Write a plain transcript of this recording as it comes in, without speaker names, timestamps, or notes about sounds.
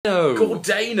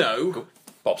Gordano.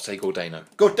 Bob, say Gordano.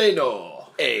 Gordano.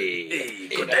 Hey,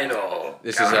 Gordano.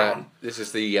 This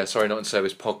is the Sorry Not in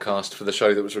Service podcast for the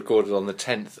show that was recorded on the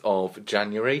 10th of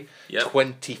January,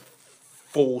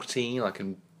 2014. I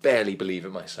can barely believe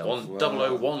it myself.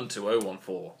 1001 to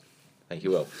 014. Thank you,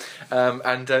 Will.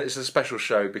 And it's a special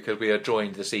show because we are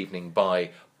joined this evening by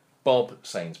Bob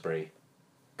Sainsbury,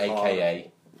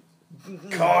 a.k.a.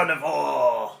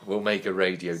 Carnivore. We'll make a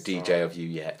radio DJ of you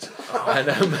yet. And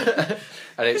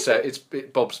it's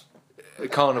Bob's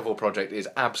Carnivore project is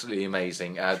absolutely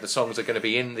amazing. The songs are going to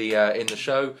be in the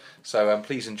show, so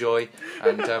please enjoy.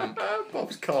 And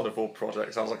Bob's Carnivore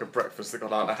project sounds like a breakfast that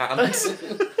got out of hand.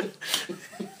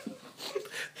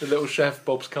 The little chef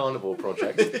Bob's Carnivore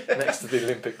project next to the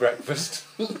Olympic breakfast.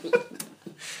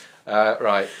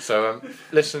 Right, so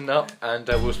listen up and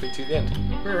we'll speak to you at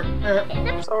the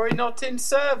end. Sorry Not in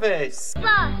Service. Bus.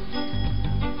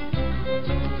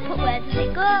 But where does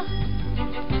it go?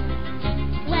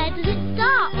 Where does it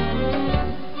stop?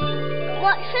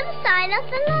 What's the sign of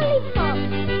the lollipop?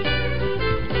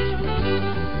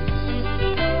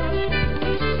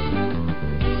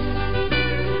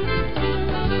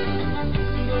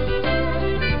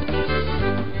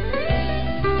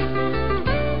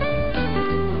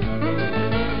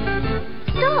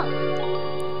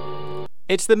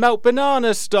 It's the Melt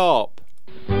Banana stop.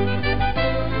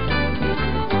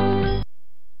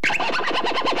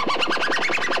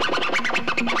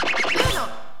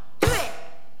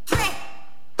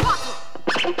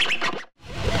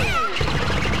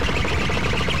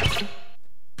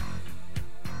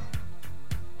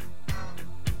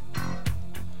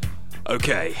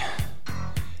 Okay,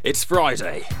 it's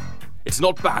Friday. It's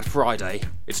not bad Friday.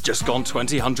 It's just gone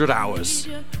 2000 hours.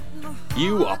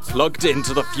 You are plugged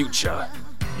into the future.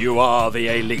 You are the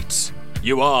elite.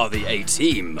 You are the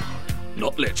A-team.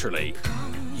 Not literally.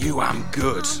 You am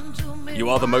good. You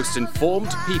are the most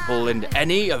informed people in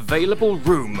any available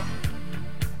room.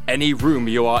 Any room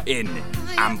you are in,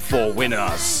 am for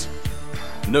winners.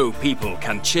 No people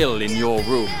can chill in your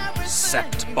room,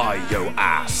 except by your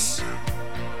ass.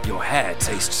 Your hair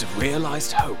tastes of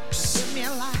realised hopes.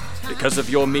 Because of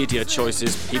your media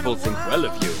choices, people think well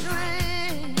of you.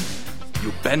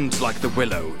 You bend like the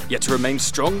willow, yet remain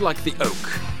strong like the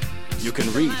oak. You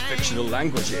can read fictional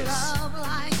languages.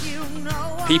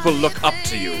 People look up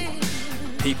to you.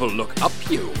 People look up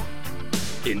you.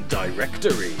 In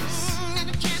directories.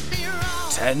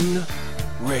 10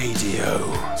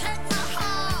 Radio.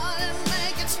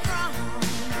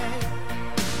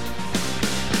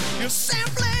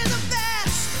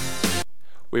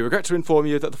 We regret to inform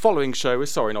you that the following show is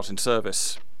Sorry Not in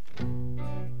Service.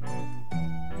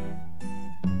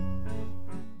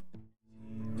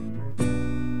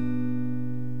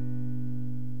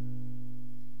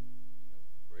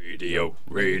 Radio.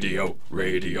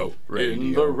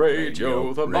 In the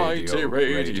radio, the mighty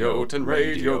radio, 10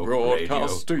 radio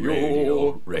broadcast to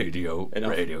you. Radio.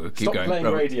 Keep Stop going. playing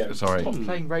radio. Sorry. Stop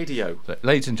playing radio.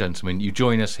 Ladies and gentlemen, you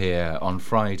join us here on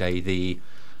Friday, the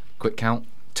quick count,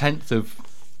 10th of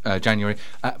January.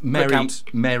 Merry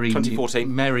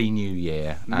 2014. Merry New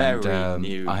Year. Merry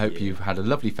New I hope Year. you've had a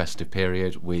lovely festive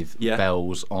period with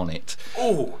bells on it.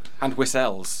 Oh, and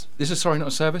whistles. This is Sorry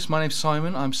Not Service. My name's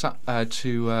Simon. I'm sat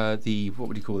to the, what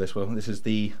would you call this? Well, this is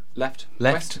the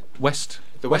West.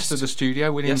 The west of the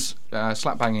studio. William's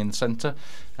slap bang in the centre,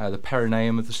 the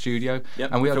perineum of the studio.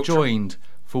 Yep, And we are Filtrum. joined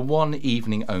for one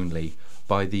evening only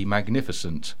by the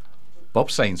magnificent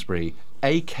Bob Sainsbury,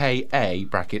 a.k.a.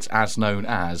 brackets as known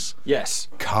as Yes.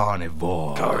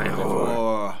 Carnivore.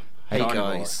 Hey Carnivore.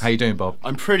 guys. How you doing, Bob?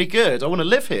 I'm pretty good. I want to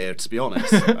live here, to be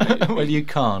honest. Well, you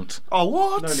can't. Oh,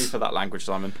 what? No need for that language,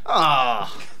 Simon.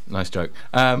 Ah. Nice joke.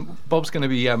 Bob's going to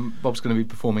be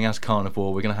performing as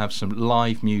Carnivore. We're going to have some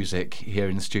live music here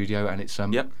in the studio, and it's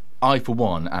I, for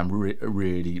one, am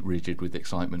really rigid with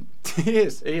excitement. He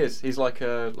is. He's like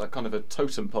kind of a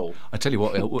totem pole I tell you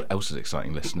what else is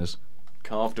exciting, listeners.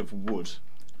 carved of wood.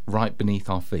 Right beneath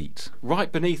our feet,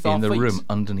 Right beneath our in the feet. room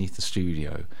underneath the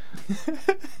studio,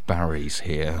 Barry's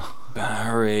here.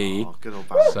 Barry. Oh, good old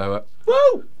Barry. So,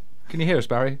 Woo! can you hear us,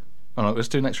 Barry? Oh no, let's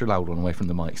do an extra loud one away from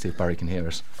the mic, see if Barry can hear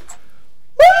us.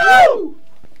 Woo!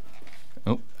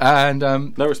 Oh, and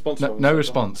No response. no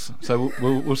response. So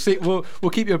we'll see. We'll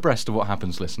keep you abreast of what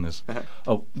happens, listeners.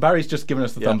 Oh, Barry's just given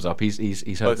us the thumbs up. He's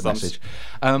heard Both the thumbs.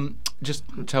 message. Just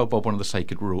tell Bob one of the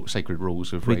sacred rules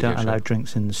of We radio. don't show. allow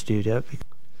drinks in the studio.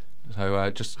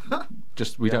 So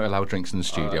we don't allow drinks in the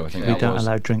studio. I think We that don't was.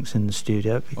 allow drinks in the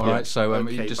studio. All right. So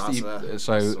Okay, you just Bazza.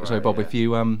 so Sorry, Bob, yeah. if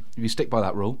you stick by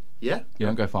that rule, Yeah? you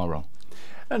don't go far wrong.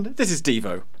 And this is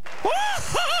Devo.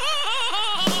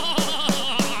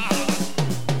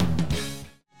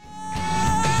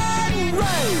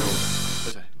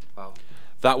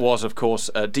 That was, of course,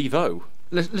 Devo.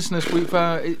 Listeners, we've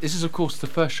this is of course the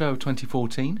first show of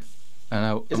 2014.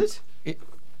 Is it?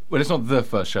 Well, it's not the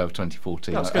first show of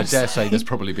 2014. I was I gonna dare say. say there's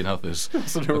probably been others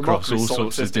Sort of across all remarkably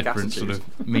sorts of solipsistic different sort attitude.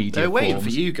 of media They're waiting forms.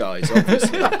 for you guys,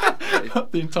 obviously.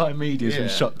 The entire media's been Yeah.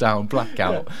 shut down,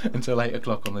 blackout, until 8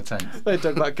 o'clock on the 10th. They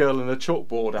dug that girl in a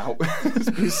chalkboard out. It's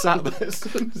been sat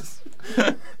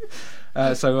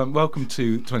there. So welcome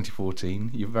to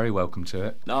 2014. You're very welcome to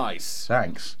it. Nice.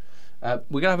 Thanks. We're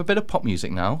going to have a bit of pop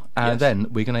music now, and Yes. then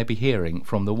we're going to be hearing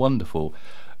from the wonderful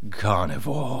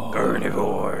Carnivore.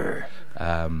 Carnivore.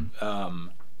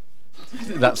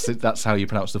 That's how you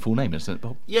pronounce the full name, isn't it,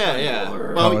 Bob? Yeah.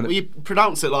 Oh, Well, and- we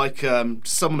pronounce it like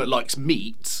someone that likes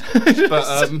meat, but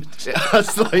it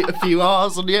has like a few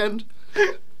R's on the end.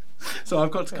 So I've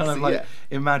got to kind of Yeah. like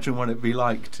imagine what it'd be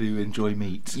like to enjoy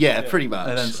meat. Yeah, pretty much.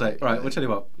 And then say, right, we'll tell you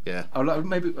what. Yeah.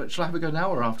 Maybe shall I have a go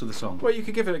now or after the song? Well, you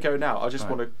could give it a go now. I just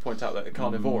Right. want to point out that a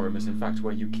carnivorum is in fact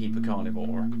where you keep a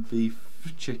carnivore. Beef,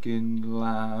 chicken,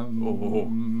 lamb. Oh.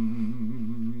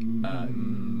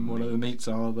 What other meats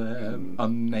are there?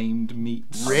 Unnamed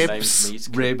meats. Ribs. Unnamed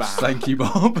meat, Ribs. kebab, Thank you,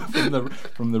 Bob,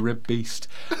 from the rib beast.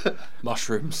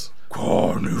 mushrooms.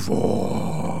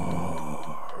 Carnivore.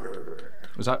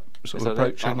 Was that sort Is of that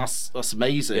it? approaching? That's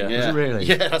amazing. Yeah. Yeah. Is it really?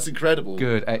 Yeah, that's incredible.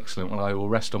 Good, excellent. Well, I will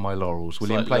rest on my laurels. Will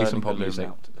you It's play like some pop learning the music?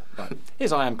 loom now. Right.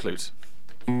 Here's I Am Clute.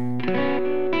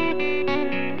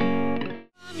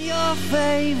 Your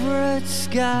favorite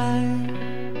sky.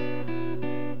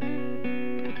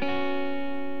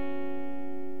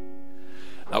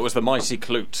 That was the mighty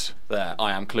Clute there.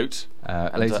 I Am Clute.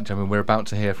 Ladies and gentlemen, we're about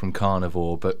to hear from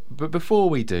Carnivore, but before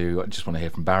we do, I just want to hear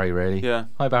from Barry, really. Yeah.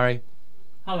 Hi, Barry.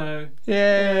 Hello.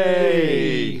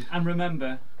 Yay! And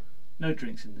remember, no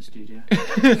drinks in the studio.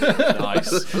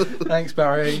 Nice. Thanks,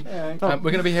 Barry. We're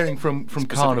going to be hearing from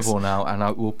Specifics. Carnivore now, and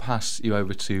I will pass you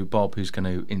over to Bob, who's going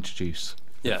to introduce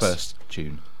Yes. the first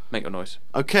tune. Make your noise.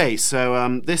 Okay,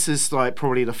 so this is like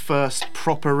probably the first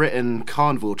proper written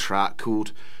Carnival track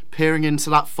called "Peering Into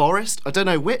That Forest." I don't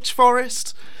know which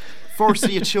forest. Forest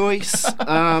of your choice.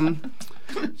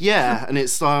 Yeah, and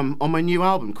it's on my new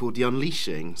album called The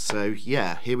Unleashing. So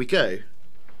yeah, here we go.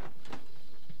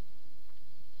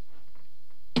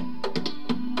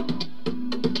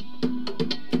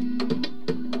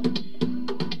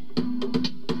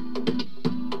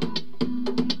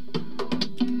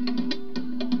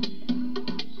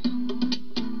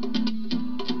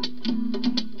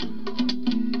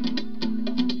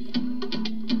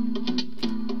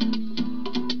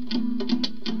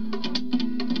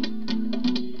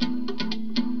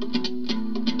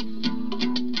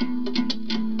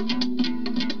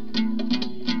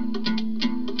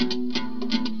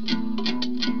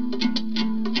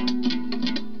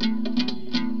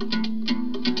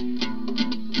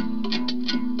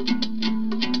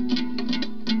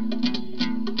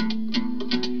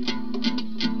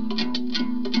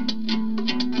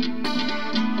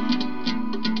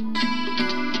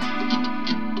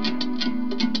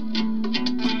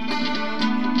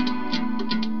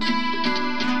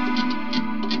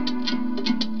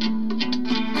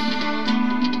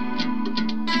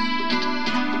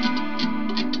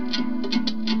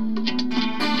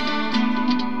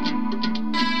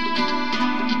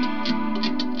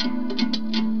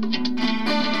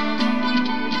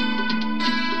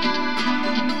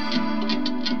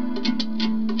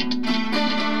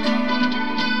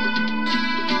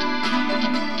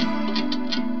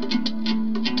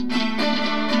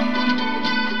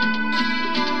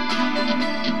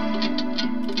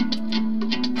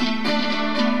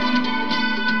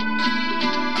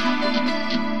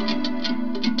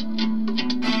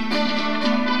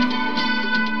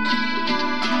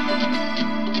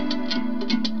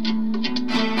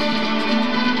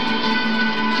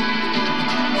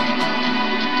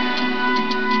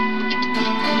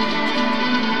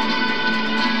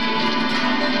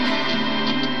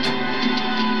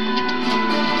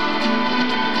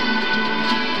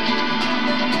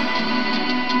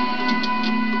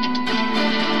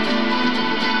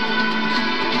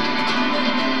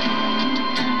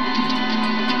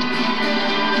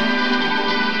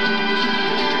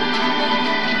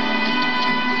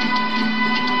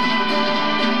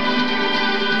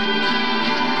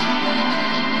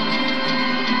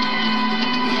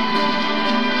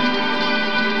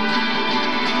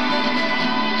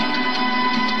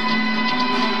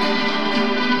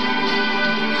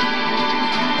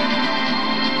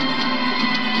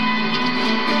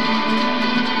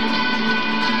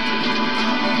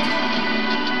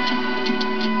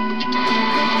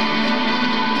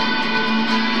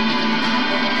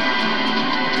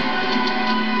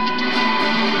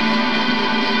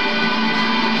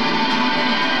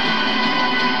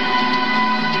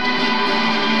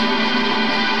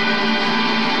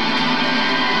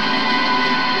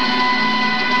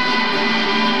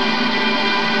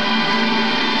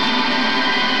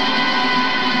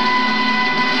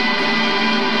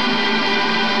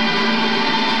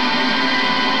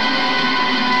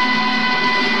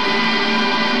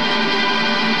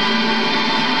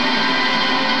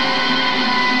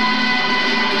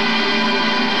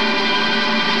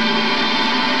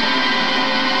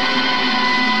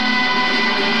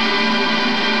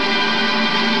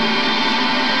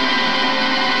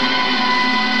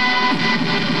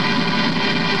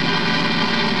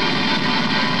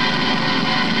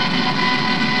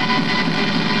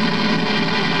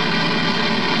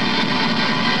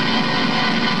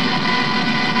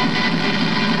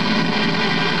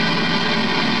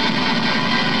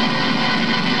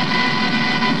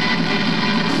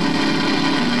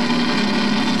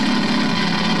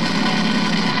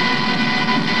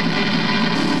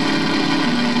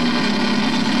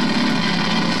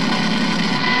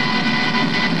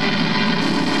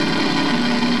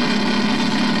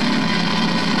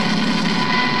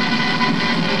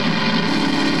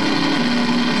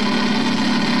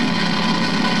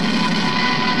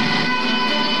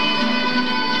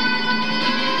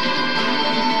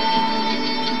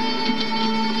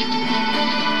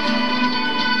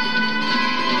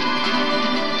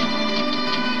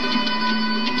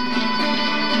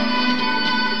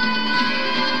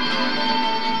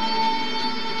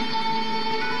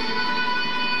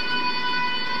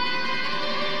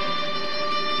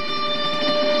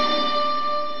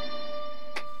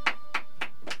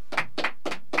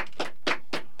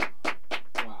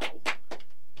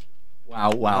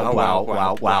 wow.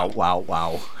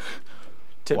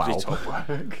 Tipsy Wow. top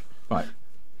work. Right.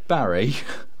 Barry,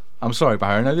 I'm sorry,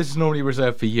 Barry. I know this is normally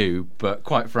reserved for you, but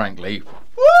quite frankly,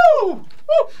 woo!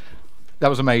 That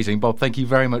was amazing, Bob. Thank you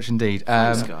very much indeed.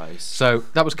 Thanks, guys. So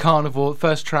that was Carnival,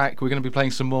 first track. We're going to be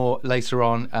playing some more later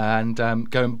on, and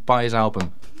go and buy his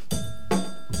album.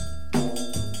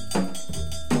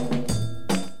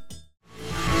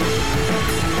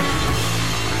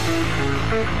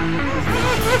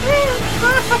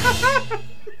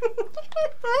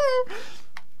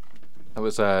 That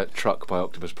was Truck by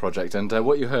Octopus Project, and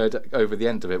what you heard over the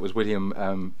end of it was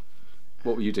William.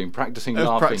 What were you doing? Practicing I was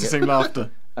laughing. practicing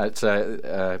laughter.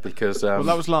 Because Well,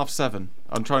 that was laugh 7.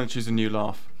 I'm trying to choose a new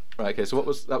laugh. right. Okay, so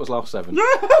that was laugh 7,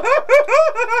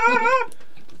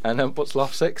 and what's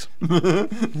laugh 6?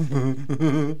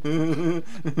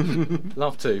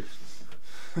 Laugh 2.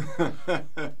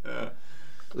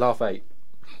 Laugh 8.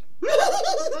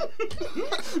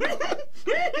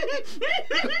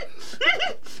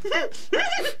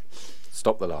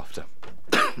 Stop the laughter.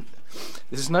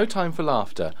 This is no time for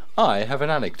laughter. I have an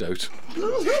anecdote.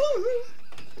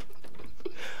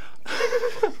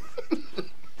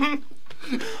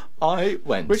 I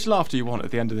went. Which laugh do you want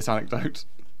at the end of this anecdote?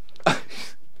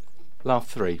 Laugh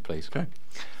 3, please. Okay.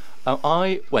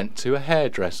 I went to a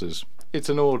hairdresser's. It's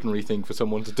an ordinary thing for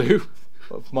someone to do,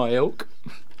 of my ilk.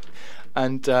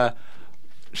 And the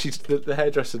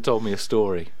hairdresser told me a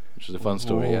story, which was a fun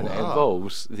story, and it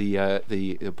involves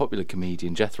the popular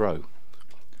comedian Jethro.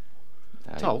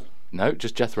 Tull? No,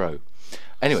 just Jethro.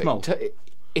 Anyway, Small.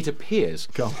 it appears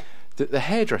Go on. that the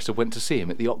hairdresser went to see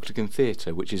him at the Octagon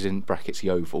Theatre, which is in brackets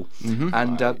Yeovil,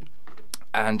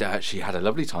 and she had a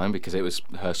lovely time because it was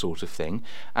her sort of thing.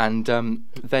 And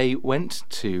they went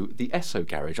to the Esso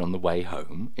garage on the way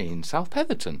home in South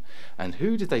Petherton. And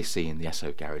who did they see in the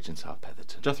Esso garage in South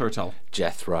Petherton? Jethro Tull.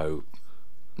 Jethro,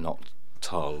 not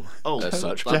Tull Oh, as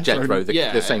such, but Jethro,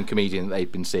 the same comedian that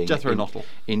they'd been seeing Jethro Nottle.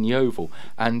 in Yeovil.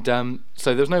 And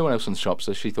so there was no one else in the shop,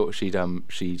 so she thought she'd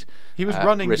He was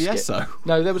running the risk it. Esso.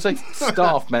 No, there was a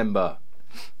staff member.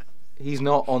 He's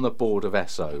not on the board of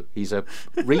Esso. He's a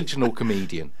regional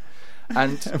comedian.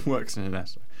 And And works in an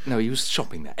Esso. no, he was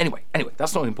shopping there. Anyway,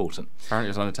 that's not important. Apparently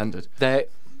it was unattended. There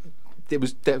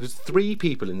was 3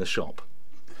 people in the shop.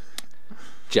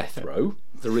 Jethro,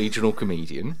 the regional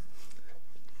comedian,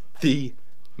 the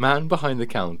man behind the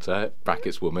counter,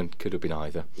 brackets woman, could have been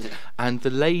either, and the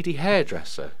lady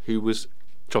hairdresser who was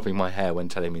chopping my hair when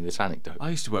telling me this anecdote. I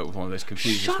used to work with one of those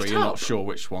computers Shut where you're not up. sure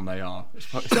which one they are.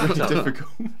 It's really difficult.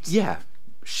 Yeah,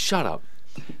 shut up.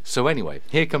 So anyway,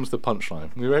 here comes the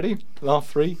punchline. We ready? Laugh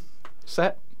 3,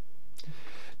 set.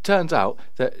 Turns out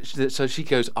that so she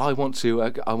goes, I want to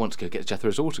go get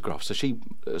Jethro's autograph. So she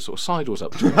sort of sidles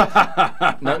up to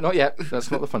him. No, not yet. That's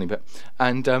not the funny bit.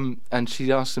 And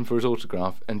she asks him for his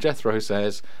autograph, and Jethro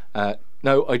says,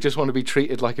 "No, I just want to be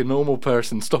treated like a normal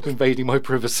person. Stop invading my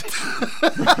privacy."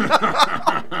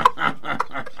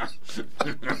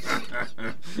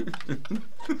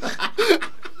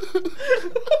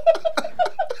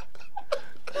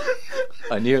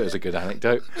 I knew it was a good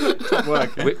anecdote.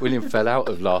 William fell out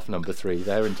of laugh number 3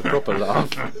 there into proper laugh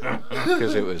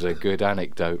because it was a good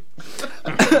anecdote.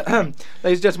 Ladies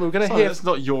and gentlemen, we're going to Sorry, hear. that's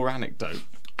not your anecdote.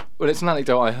 Well, it's an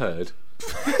anecdote I heard.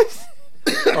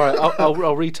 All right,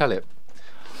 I'll retell it.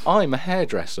 I'm a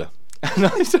hairdresser.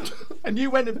 And you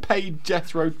went and paid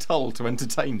Jethro Tull to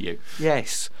entertain you.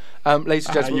 Yes. Ladies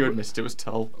and gentlemen, You admitted it was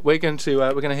Tull. we're going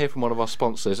to hear from one of our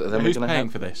sponsors, and then Who's we're going paying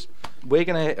to for this? We're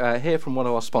going to hear from one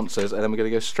of our sponsors, and then we're going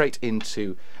to go straight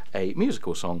into a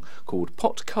musical song called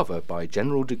Pot Cover by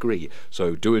General Degree.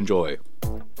 So do enjoy.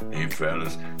 Hey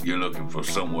fellas, you're looking for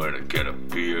somewhere to get a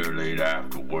beer late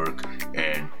after work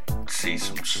and see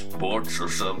some sports or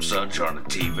some such on the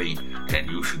TV, then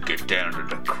you should get down to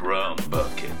the Crumb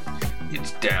Bucket.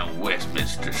 It's down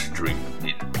Westminster Street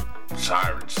in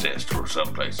Cirencester or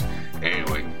someplace.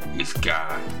 Anyway, it's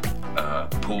got a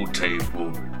pool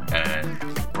table, and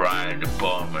Brian the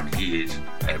barman, he is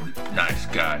a nice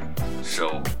guy.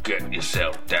 So get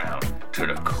yourself down to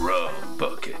the Crumb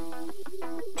Bucket.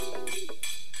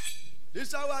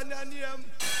 This our name,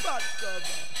 Pot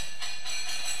Cover.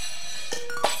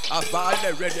 I find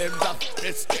the rhythms of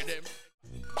risking him.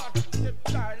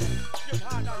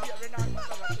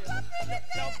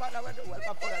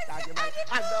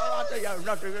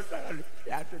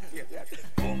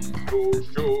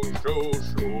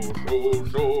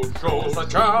 Shows the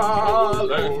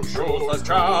challenge, shows the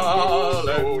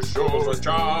challenge, shows the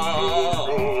challenge.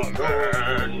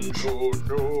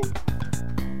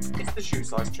 It's the shoe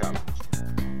size challenge.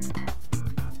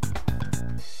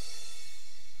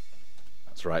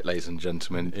 That's right, ladies and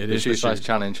gentlemen. It the is Shoe the Size shoe.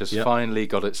 Challenge has Yep. finally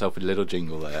got itself a little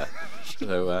jingle there.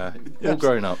 So all Yes.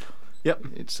 grown up. Yep.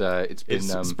 It's been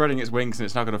It's spreading its wings and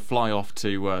it's now going to fly off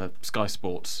to Sky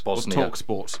Sports. Bosnia. Or Talk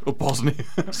Sports. Or Bosnia.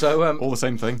 So all the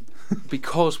same thing.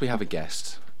 because we have a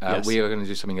guest, Yes. we are going to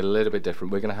do something a little bit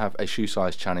different. We're going to have a Shoe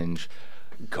Size Challenge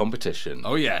competition.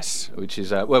 Oh, yes. Which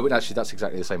is well, actually, that's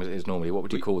exactly the same as it is normally. What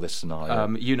would you call this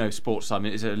scenario? You know sports,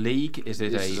 Simon. Is it a league? Is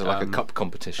it this is like a cup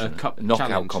competition, a cup knockout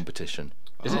challenge? competition.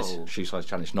 Is it? Shoe Size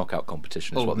Challenge knockout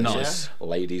competition is Oh, what this nice. is,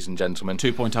 ladies and gentlemen.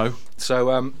 2.0.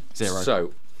 So Zero.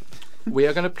 So we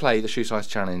are going to play the Shoe Size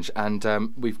Challenge, and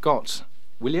we've got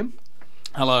William.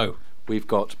 Hello. We've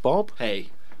got Bob. Hey.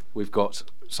 We've got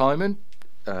Simon.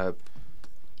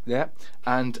 Yeah,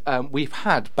 and we've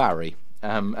had Barry,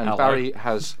 and Hello. Barry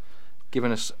has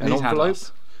given us an He's had envelope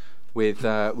us. with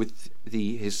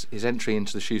his entry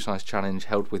into the Shoe Size Challenge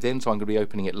held within. So I'm going to be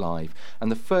opening it live,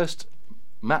 and the first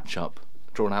matchup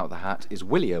drawn out of the hat is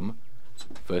William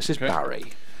versus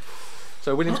Barry.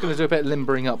 So William's going to do a bit of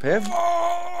limbering up here.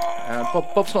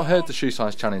 Bob's not heard the Shoe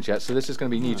Size Challenge yet, so this is going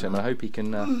to be new to him. I hope he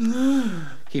can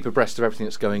keep abreast of everything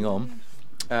that's going on.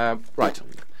 Right.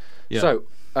 Yeah. So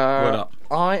Word up.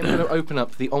 I am going to open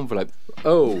up the envelope.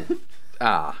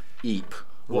 Eep.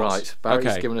 What? Right. Barry's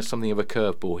Okay. given us something of a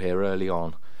curveball here early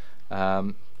on.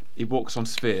 He walks on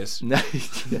spheres. No,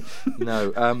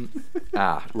 no.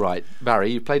 Right.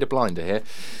 Barry, you played a blinder here.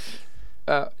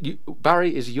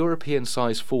 Barry is European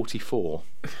size 44.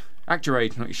 Act your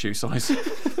age, not your shoe size.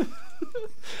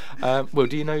 Well,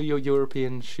 do you know your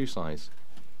European shoe size?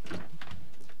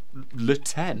 Le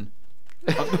 10.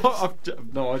 I've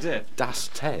no idea. Das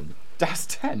 10. Das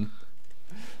 10.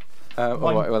 All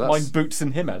Mine, right, well, mine boots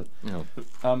in Himmel. No.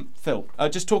 Phil,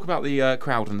 just talk about the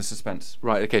crowd and the suspense.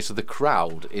 Right. Okay. So the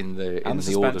crowd in the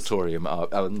suspense. auditorium,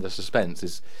 and the suspense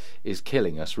is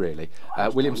killing us really.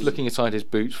 William's looking inside his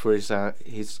boots for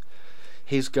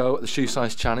his go at the Shoe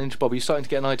Size Challenge. Bob, are you starting to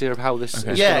get an idea of how this is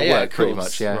going to work? of Pretty course.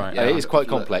 much, yeah. Right. It is quite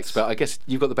Look. complex, but I guess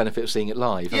you've got the benefit of seeing it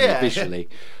live, haven't you, Yeah. visually.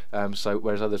 So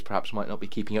whereas others perhaps might not be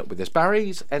keeping up with this.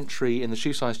 Barry's entry in the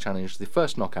Shoe Size Challenge, the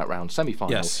first knockout round,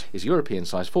 semi-final, Yes. is European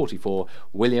size 44.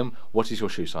 William, what is your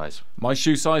shoe size? My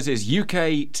shoe size is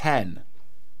UK 10.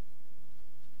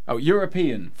 Oh,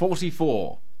 European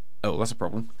 44. Oh, that's a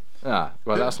problem. Well,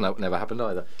 that's never happened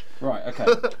either. Right, okay.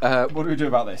 What do we do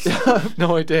about this? I have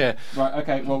no idea. Right,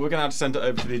 okay, well, we're going to have to send it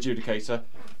over to the adjudicator.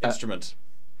 Instrument.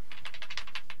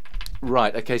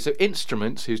 Right, okay, so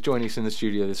Instruments, who's joining us in the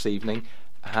studio this evening,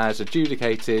 has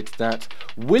adjudicated that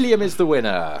William is the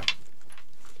winner.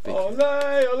 Ole,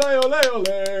 ole, ole,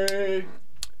 ole.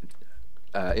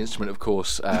 Instrument, of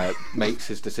course, makes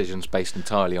his decisions based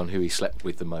entirely on who he slept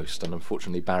with the most, and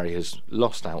unfortunately Barry has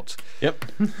lost out Yep.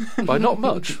 by not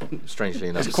much, strangely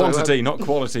enough. It's quantity, not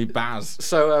quality, Baz.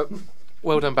 So,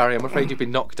 well done, Barry. I'm afraid you've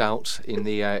been knocked out in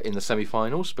the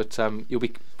semi-finals, but you'll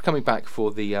be coming back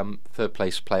for the third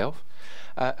place playoff,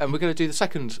 and we're going to do the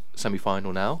second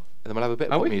semi-final now, and then we'll have a bit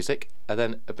Are more we? music, and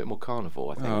then a bit more carnival,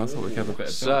 I think. Oh, I thought we could have a bit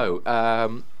of So,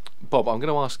 Bob, I'm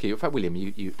going to ask you. In fact, William,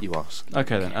 you ask.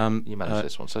 Okay then. You manage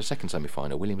this one. So, second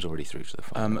semi-final. William's already through to the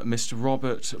final. Mr.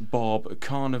 Robert Bob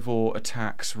Carnivore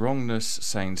Attacks Wrongness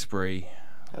Sainsbury.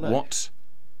 Hello. What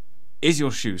is your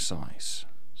shoe size?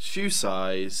 Shoe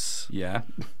size. Yeah.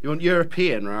 You want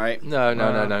European, right? No,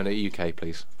 UK,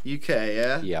 please. UK,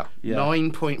 yeah? Yeah.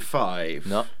 9.5.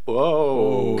 No.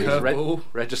 Whoa. He's Curveball.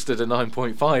 registered a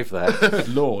 9.5 there. Good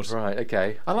Lord. Right.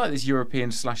 Okay. I like this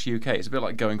European/UK. It's a bit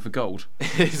like going for gold.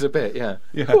 It's a bit. Yeah.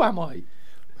 Yeah. Who am I?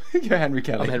 You're Henry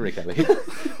Kelly. I'm Henry Kelly.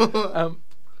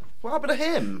 What happened to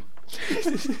him?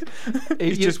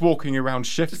 He's just walking around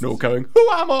Shifnal going, "Who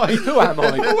am I? Who am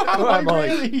I? Who am I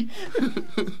really?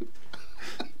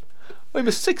 I'm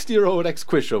a 60-year-old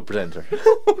ex-quiz show presenter.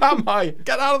 Who am I?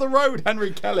 Get out of the road,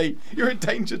 Henry Kelly. You're in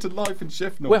danger to life in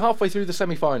Shifnal." We're halfway through the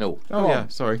semi-final. Oh Come yeah, on.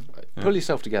 sorry. Pull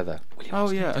yourself together. Oh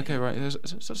yeah, okay, right.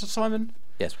 So Simon?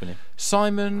 Yes, William.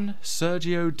 Simon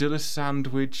Sergio Dilla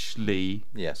Sandwich Lee.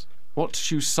 Yes. What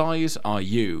shoe size are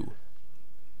you?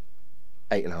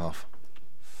 8.5.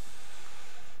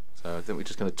 So I think we're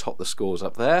just going to top the scores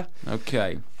up there.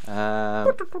 Okay.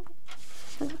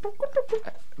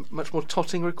 Much more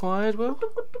totting required, Will?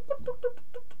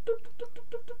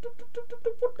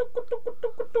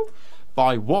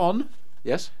 By one,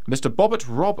 Yes. Mr. Bobbert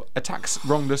Rob Attacks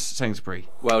Wrongness Sainsbury.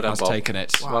 Well done, has Bob. taken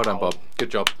it. Well done, Bob.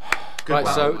 Good job. Right,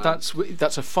 Wow, so man.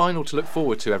 that's a final to look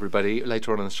forward to, everybody,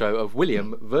 later on in the show, of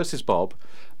William versus Bob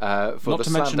for Not the to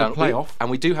slam mention a down. playoff.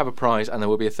 And we do have a prize, and there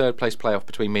will be a third place playoff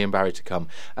between me and Barry to come.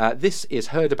 This is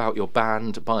Heard About Your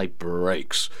Band by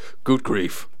Breaks. Good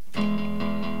grief.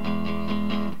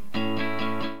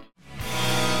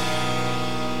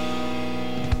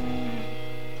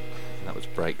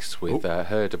 Breaks with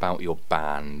Heard About Your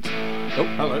Band. Oh,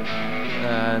 hello.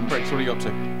 And Breaks, what are you up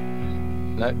to?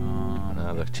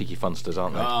 No, the cheeky funsters,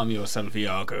 aren't they? I'm your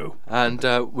Selviago. And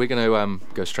we're going to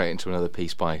go straight into another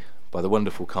piece by the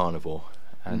wonderful Carnivore.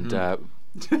 And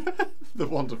The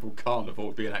Wonderful Carnivore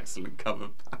would be an excellent cover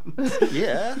band.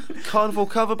 Yeah, Carnival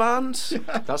cover band.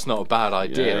 that's not a bad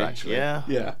idea, Yeah. actually.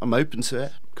 Yeah, I'm open to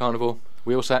it. Carnivore,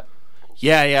 we all set?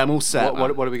 Yeah, I'm all set.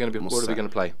 What are we going to be? I'm all What are we set. going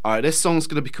to play? All right, this song's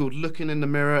going to be called "Looking in the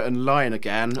Mirror and Lying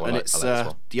Again," Oh, I and like- it's I like this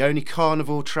one. the only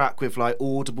Carnival track with like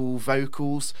audible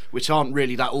vocals, which aren't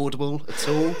really that audible at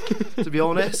all, to be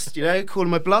honest. You know, calling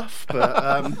my bluff,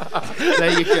 but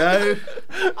there you go.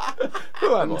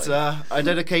 And I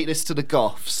dedicate this to the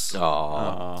Goths.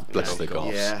 Oh, bless the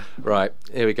gods. Yeah. Right,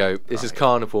 here we go. This is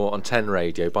Carnivore on 10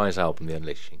 Radio by his album The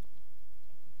Unleashing.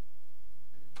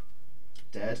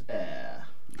 Dead Air.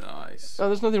 Nice. Oh,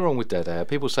 there's nothing wrong with dead air.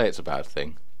 People say it's a bad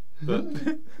thing. But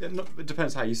it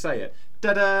depends how you say it.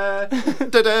 Da-da!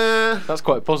 Da-da! That's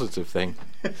quite a positive thing.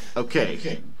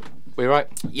 Okay. We right?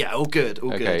 Yeah, all good,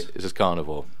 all Okay, good. this is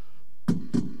Carnivore.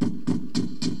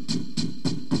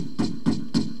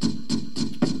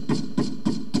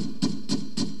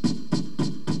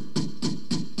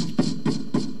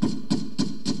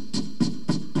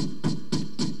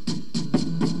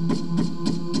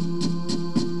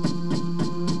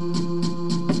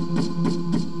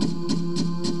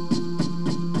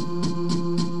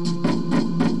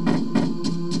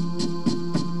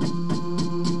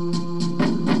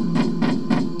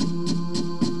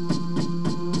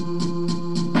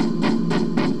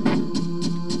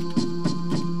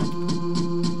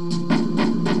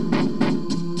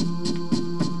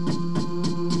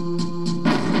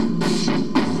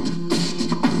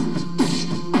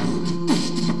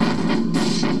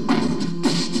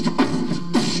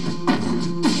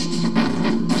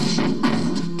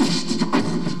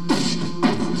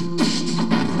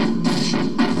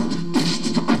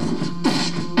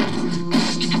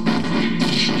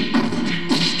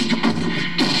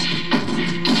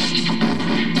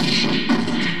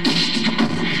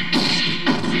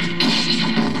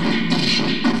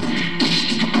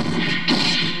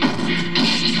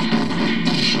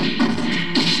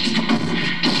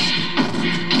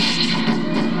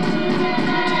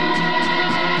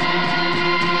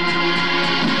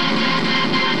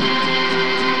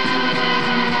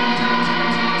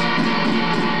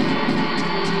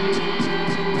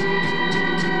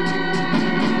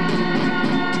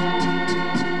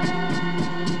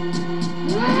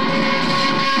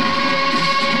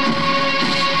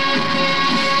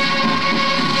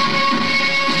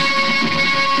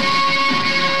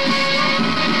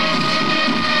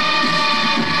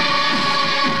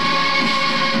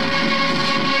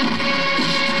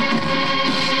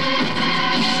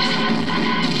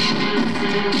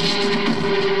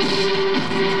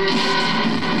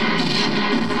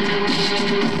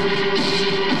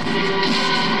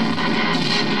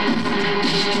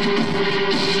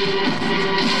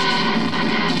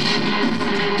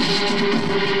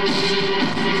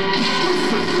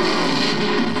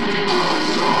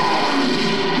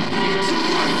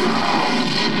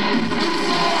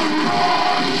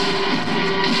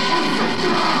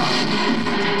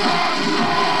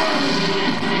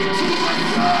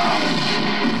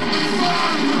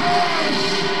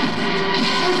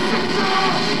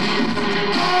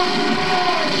 Oh,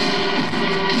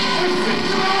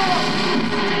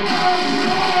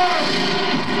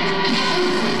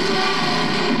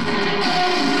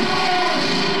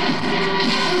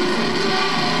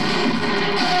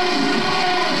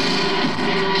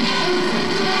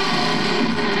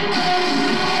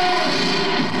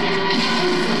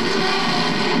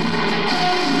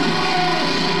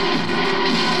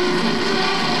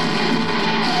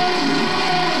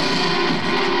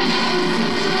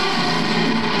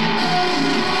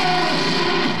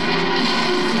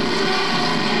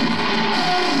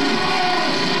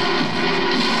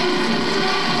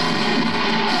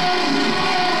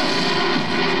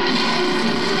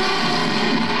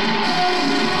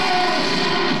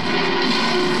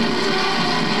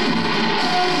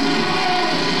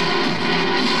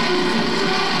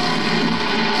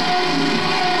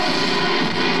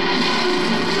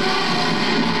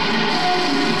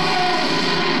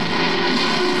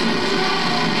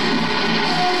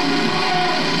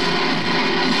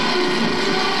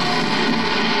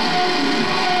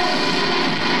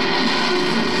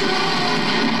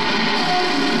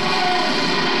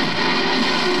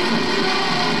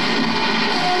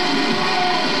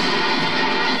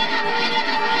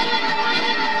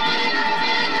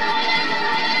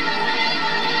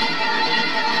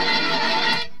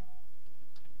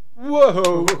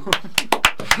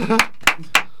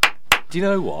 Do you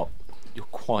know what? You're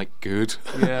quite good.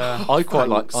 Yeah. I quite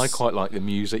Thanks. like the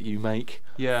music you make.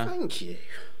 Yeah. Thank you.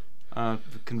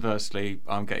 Conversely,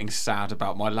 I'm getting sad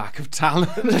about my lack of talent.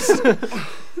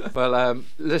 Well,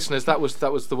 listeners, that was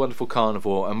the wonderful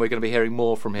Carnivore, and we're going to be hearing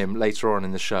more from him later on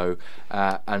in the show,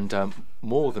 and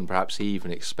more than perhaps he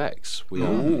even expects. We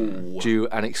are due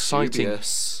an exciting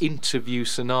Dubious. interview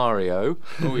scenario.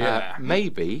 Oh, yeah.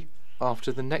 Maybe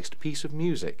after the next piece of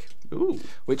music.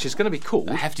 Which is going to be called.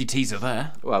 A hefty teaser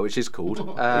there. Well, which is called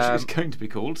Which is going to be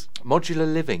called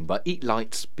Modular Living by Eat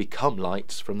Lights, Become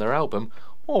Lights from their album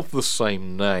of the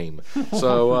same name.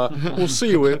 So we'll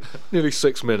see you in nearly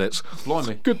 6 minutes.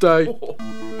 Blimey. Good day.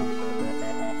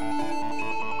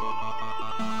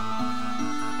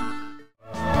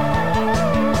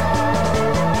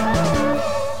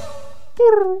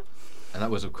 And that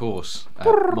was, of course,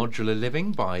 Modular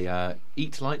Living by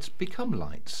Eat Lights, Become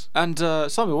Lights. And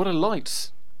Simon, what are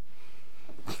lights?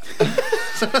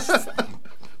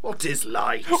 What is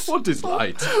light? What is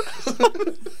light?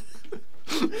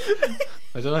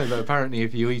 I don't know, but apparently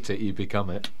if you eat it, you become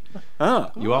it.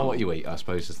 Ah. You are what you eat, I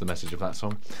suppose, is the message of that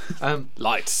song.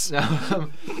 Lights. Now,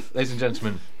 ladies and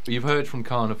gentlemen, you've heard from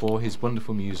Carnivore, his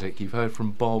wonderful music. You've heard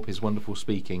from Bob, his wonderful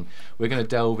speaking. We're going to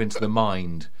delve into the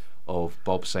mind of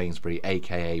Bob Sainsbury,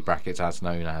 a.k.a. brackets as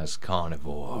known as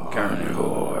Carnivore.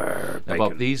 Carnivore. Now,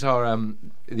 Bob, these are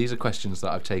questions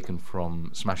that I've taken from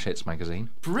Smash Hits magazine.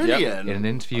 Brilliant. In an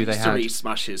interview they I used to had. read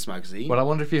Smash Hits magazine. Well, I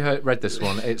wonder if you read this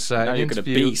one. It's Now an you're going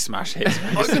to interview. be Smash Hits.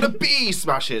 I'm going to be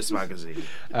Smash Hits magazine.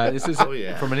 This is Oh,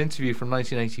 yeah. from an interview from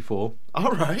 1984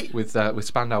 All right. with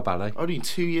Spandau Ballet. Only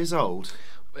 2 years old.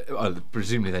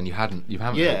 Presumably, then you haven't Yeah,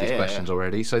 heard these questions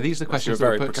already. So these are the questions that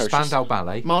you're were very put to precocious. Spandau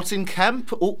Ballet. Martin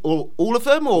Kemp, all of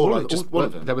them, or just one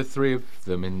of them? There were 3 of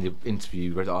them in the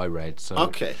interview that I read. So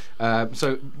Okay.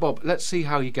 So Bob, let's see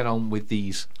how you get on with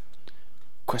these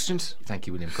Questions? Thank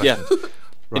you, William. Yeah. Questions.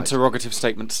 Right. Interrogative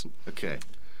statements. Okay.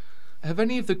 Have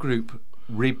any of the group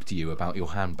ribbed you about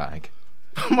your handbag?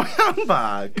 My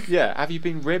handbag. Yeah. Have you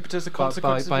been ribbed as a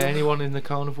consequence By of your- anyone in the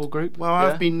Carnivore group? Well, Yeah.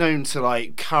 I've been known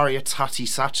to carry a tatty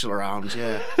satchel around.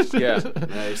 Yeah. Yeah.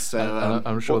 No, so And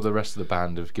I'm sure the rest of the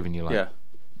band have given you Yeah.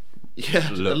 yeah,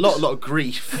 Looks. a lot of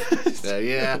grief. So,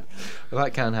 yeah. Well,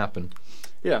 that can happen.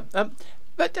 Yeah.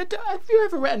 But have you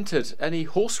ever entered any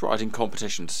horse riding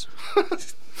competitions?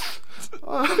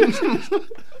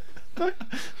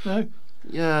 No.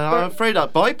 Yeah, I'm afraid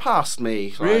that bypassed me.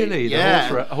 Like, Really? The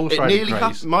yeah, horse it riding nearly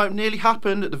craze? might nearly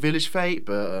happened at the Village Fete,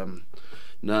 but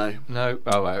no. No.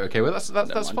 Oh, right, okay. Well, that's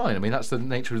mind. fine. I mean, that's the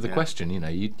nature of the Yeah. question. You know,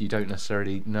 you don't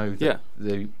necessarily know that Yeah.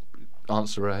 the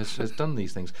answerer has done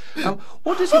these things.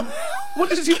 What does your mum? What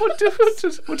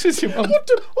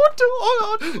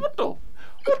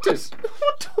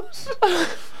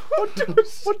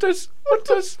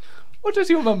does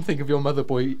your mum think of your mother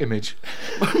boy image?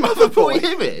 Mother boy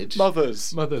image.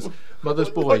 Mother's Mother's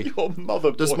boy. Your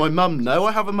mother. Does my mum know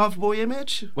I have a mother boy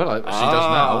image? Well, she does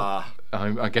now.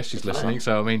 I guess she's listening.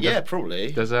 So I mean, Yeah,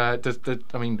 probably. Does I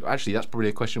mean, actually, that's probably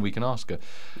a question we can ask her.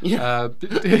 Yeah.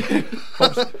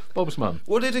 Bob's mum.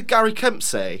 What did Gary Kemp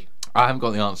say? I haven't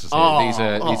got the answers here. Oh, these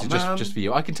are man. just for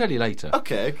you. I can tell you later.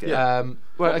 Okay.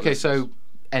 Well, okay. So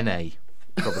NA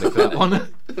probably for that one.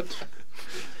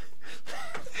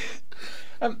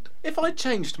 If I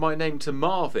changed my name to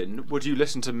Marvin, would you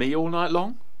listen to me all night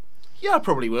long? Yeah, I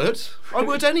probably would. I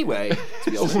would anyway.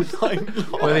 To be honest.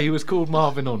 Whether he was called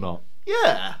Marvin or not.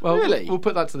 Yeah. Well, Really? we'll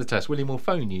put that to the test. William will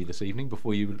phone you this evening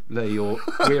before you lay your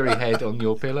weary head on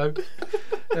your pillow,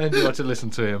 and you are to listen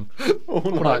to him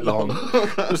all night long.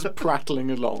 Just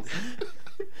prattling along.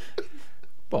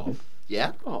 Bob,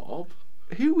 Yeah. Bob.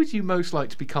 who would you most like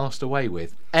to be cast away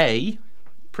with? A.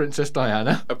 Princess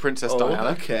Diana. A Princess Oh, Diana.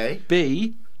 okay.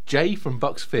 B. Jay from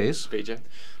Bucks Fizz. BJ.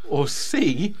 Or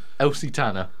C. Elsie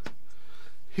Tanner.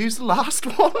 Who's the last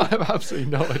one? I have absolutely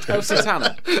no idea. Elsie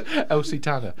Tanner. Elsie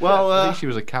Tanner. Well, I think she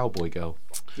was a cowboy girl.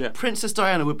 Princess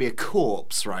Diana would be a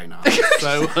corpse right now.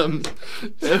 So,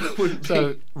 it would be...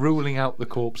 So, ruling out the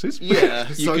corpses. yeah.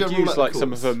 You so I'm could gonna rule use out like the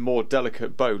some of corpse. her more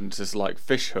delicate bones as like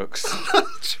fish hooks.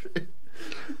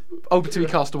 Oh, to be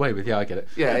cast away with, yeah, I get it.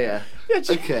 Yeah.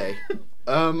 Okay.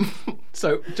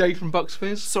 So, Jay from Bucks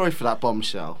Fizz. Sorry for that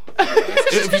bombshell.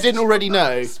 If you didn't already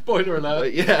know. Spoiler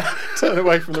alert. Yeah. Turn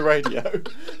away from the radio.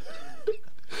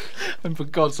 And for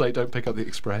God's sake, don't pick up the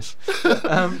Express.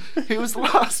 Who was the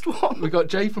last one? We got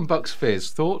Jay from Bucks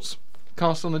Fizz. Thoughts?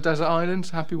 Cast on a desert island.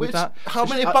 Happy with that? How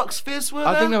many I- Bucks Fizz were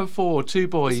I there? think there were 4. 2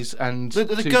 boys and the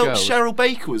 2 girl, girls. Cheryl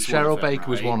Baker was one Cheryl of them, Baker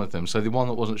was right? one of them. So the one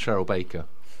that wasn't Cheryl Baker.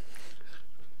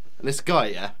 And this guy,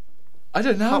 yeah? I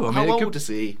don't know. I mean, how it old could- is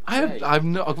he? I've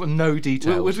got no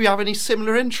details. Would we have any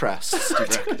similar interests, do you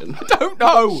reckon? I don't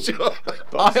know. Sure.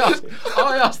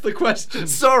 I asked the question.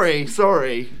 Sorry. Is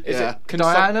Yeah. it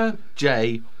Diana,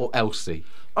 Jay, or Elsie?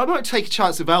 I might take a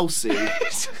chance with Elsie.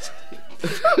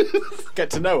 Get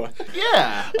to know her.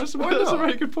 Yeah. That's a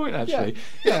very good point, actually.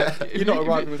 Yeah. You're not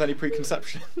arriving with any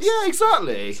preconceptions. Yeah,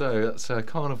 exactly. So that's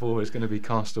Carnivore is going to be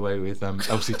cast away with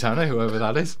Elsie Tanner, whoever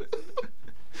that is.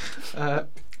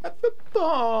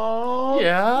 Bob,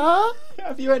 Yeah.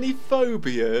 have you any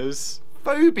phobias?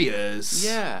 Phobias.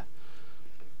 Yeah.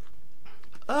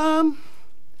 I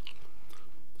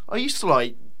used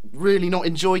to really not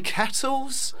enjoy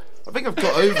kettles. I think I've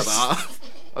got over that.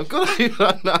 I've got over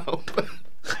that now.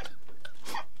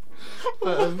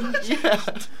 But, yeah.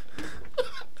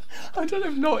 I don't know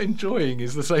if not enjoying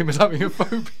is the same as having a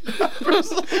phobia.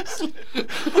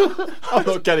 I'm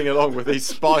not getting along with these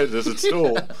spiders at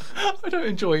all. I don't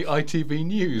enjoy ITV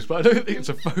News, but I don't think it's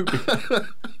a phobia.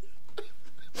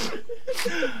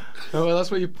 Oh, well,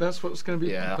 that's what's going to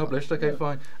be Yeah. published. Okay,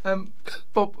 fine.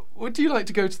 Bob, would you like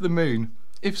to go to the moon?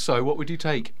 If so, what would you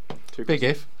take? Big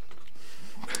if.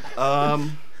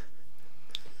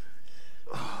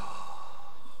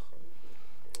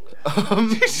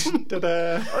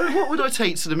 What would I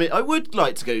take to the moon? I would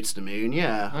like to go to the moon,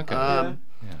 yeah. Okay. Yeah.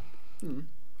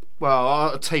 Well,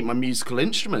 I'll take my musical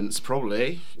instruments,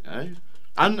 probably. You know.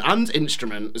 And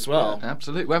instrument as well.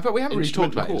 Absolutely. Well, in fact, we haven't really talked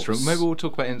Instrument, about of instrument. course. Maybe we'll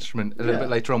talk about instrument a little Yeah. bit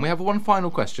later on. We have one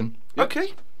final question.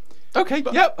 Okay. Okay.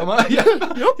 Yep.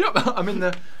 Yep. I'm in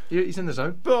the. He's in the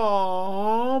zone.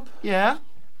 Bob, Yeah.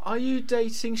 are you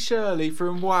dating Shirley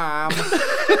from Wham?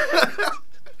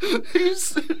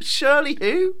 Who's Shirley?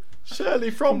 Who?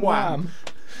 Shirley from Wham.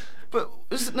 But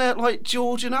isn't there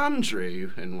George and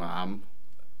Andrew in Wham?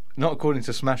 Not according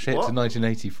to Smash Hits What? in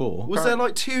 1984. Was there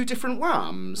two different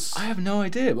Whams? I have no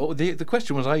idea. Well, the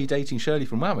question was, are you dating Shirley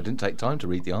from Wham? I didn't take time to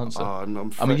read the answer. Oh, I'm I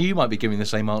mean, afraid- you might be giving the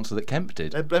same answer that Kemp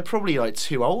did. They're probably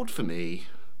too old for me.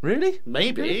 Really?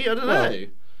 Maybe, I don't Well,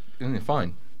 know.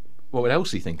 Fine. What would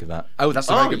Elsie think of that? Oh, that's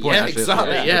a very good point. yeah, actually.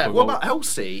 exactly. That's a Yeah. good What point. about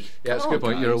Elsie? Yeah, that's a Come good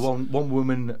on, point. You're a guys. one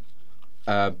woman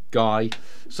guy.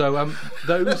 So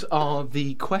those are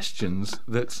the questions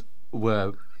that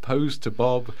were posed to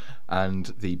Bob,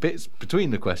 and the bits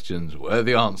between the questions were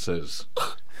the answers.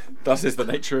 Thus is the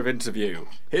nature of interview.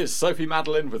 Here's Sophie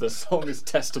Madeline with a song as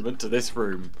testament to this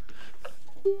room.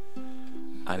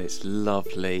 And it's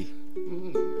lovely.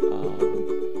 I'm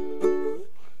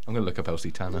going to look up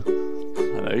Elsie Tanner.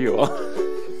 I know you are.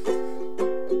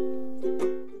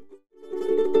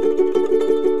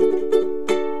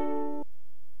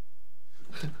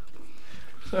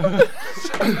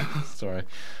 Sorry.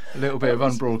 A little bit of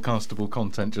unbroadcastable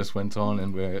content just went on,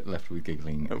 and we're left with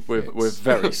giggling. We're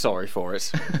very sorry for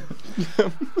it.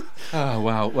 Oh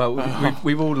wow! Well,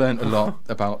 we've all learnt a lot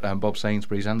about Bob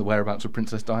Sainsbury's and the whereabouts of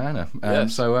Princess Diana.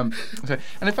 Yes. And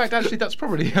in fact, actually, that's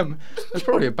probably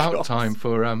about time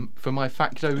for my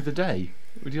facto of the day.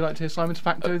 Would you like to hear Simon's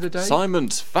facto of the day?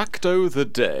 Simon's Facto the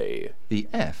Day. The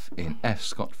F in F.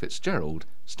 Scott Fitzgerald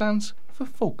stands for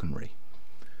falconry.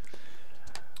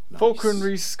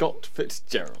 Falconry Scott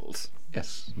Fitzgerald.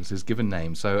 Yes, this is given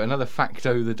name. So another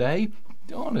facto of the day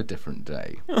on a different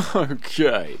day.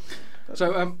 Okay.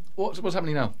 So what's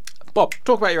happening now? Bob,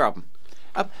 talk about your album.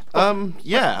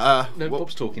 Yeah. No,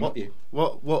 Bob's talking, not you.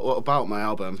 What about my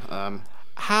album?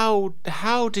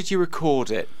 How did you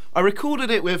record it? I recorded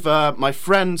it with my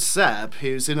friend Seb,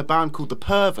 who's in a band called The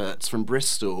Perverts from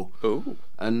Bristol. Ooh.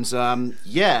 And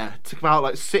it took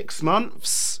about 6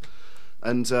 months.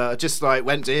 And just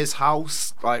went to his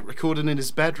house, recording in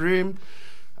his bedroom,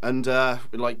 and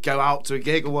we'd go out to a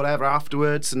gig or whatever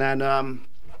afterwards, and then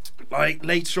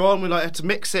later on we had to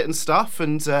mix it and stuff,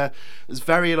 and it was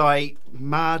very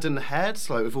mad in the head,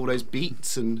 with all those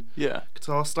beats and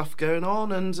guitar stuff going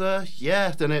on, and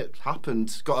then it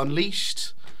happened, got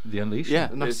unleashed. The Unleashing.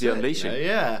 Yeah, And it's that's the it, Unleashing.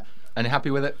 Yeah. And you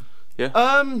happy with it?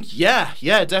 Yeah,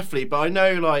 definitely. But I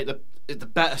know the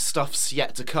better stuff's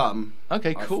yet to come.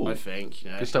 Okay, cool. I think.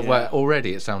 Just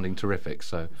already it's sounding terrific.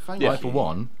 So Thank I, you. for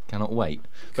one, cannot wait.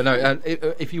 But no,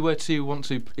 if you were to want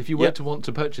to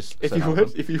purchase, If said you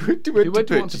album, if you would if you were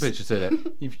to want to purchase it,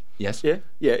 yes. Yeah.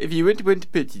 If you would want to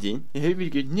purchase it, you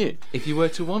would get new. If you were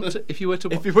to want to, if you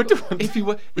wanted to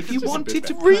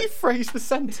rephrase the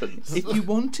sentence. if you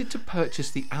wanted to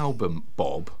purchase the album,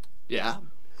 Bob, Yeah.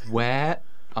 where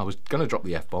I was going to drop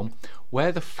the F-bomb,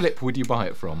 where the flip would you buy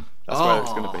it from? That's where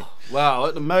it's going to be. Well,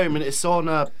 at the moment it's on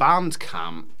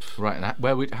Bandcamp. Right,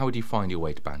 and how would you find your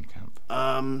way to Bandcamp?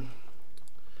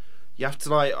 you have to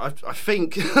like. I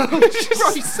think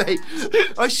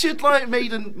I should like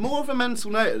made more of a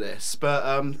mental note of this.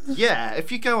 But yeah,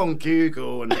 if you go on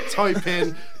Google and type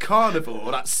in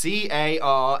carnivore, that's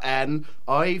CARNIVORRR,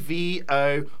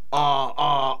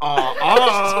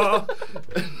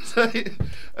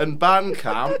 and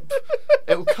Bandcamp,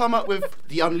 it will come up with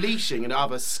the Unleashing, and it'll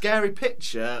have a scary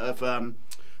picture of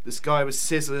this guy with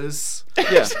scissors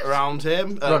around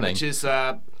him, running.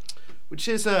 which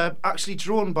is actually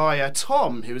drawn by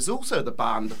Tom, who is also the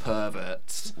band The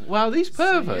Perverts. Wow, these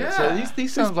perverts.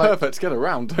 These sound like perverts get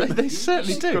around. They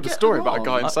certainly do. Got a story about a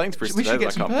guy in Sainsbury's We today should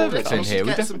get that I some can't believe. perverts in here.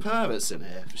 We Get some perverts in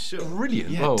here for sure. Brilliant.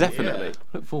 Yeah, Well, definitely.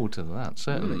 Look forward to that.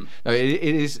 Certainly. No, it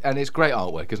is, and it's great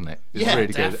artwork, isn't it? It's Yeah, really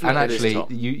good. definitely. And It is actually,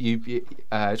 top. you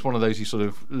it's one of those you sort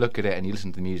of look at it and you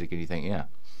listen to the music and you think, yeah,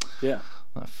 Yeah,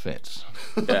 that fits.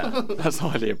 yeah, that's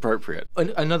highly appropriate.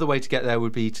 Another way to get there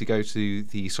would be to go to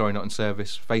the Sorry Not in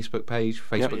Service Facebook page,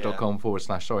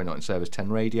 facebook.com/Sorry Not in Service 10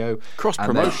 Radio. Cross And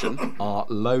promotion. there are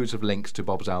loads of links to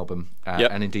Bob's album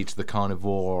and indeed to the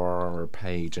Carnivore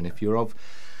page. And if you're of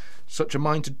such a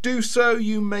mind to do so,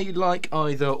 you may like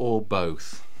either or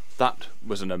both. That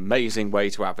was an amazing way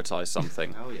to advertise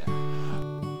something. Oh yeah.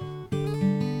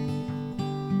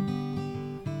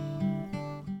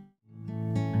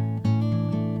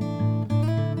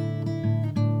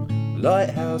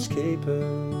 Lighthouse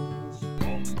Keepers.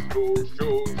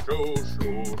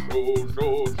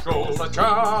 Shows a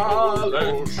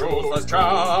challenge, shows a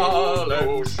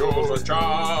challenge, shows a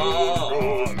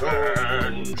challenge.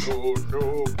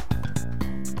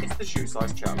 It's the shoe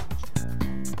size challenge.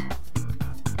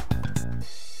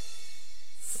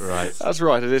 Right. That's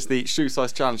right, it is the shoe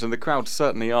size challenge, and the crowd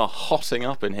certainly are hotting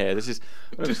up in here. I've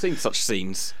never seen such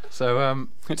scenes. So,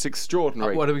 It's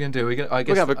extraordinary. what are we going to do? We're going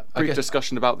to have a brief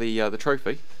discussion about the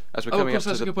trophy as we're Oh, of coming course,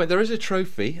 up that's to a the. good point. There is a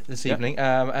trophy this evening,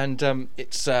 and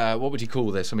it's what would you call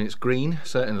this? I mean, it's green,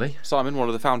 certainly. Simon, one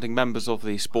of the founding members of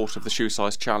the Sport of the Shoe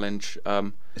Size Challenge,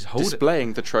 hold it.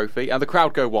 displaying the trophy, and the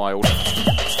crowd go wild.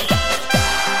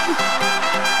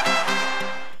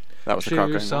 That was the crowd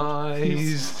Shoe going wild.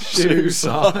 size, Shoe shoe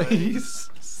size.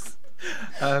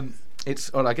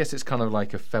 It's. Well, I guess it's kind of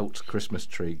like a felt Christmas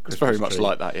tree. It's very much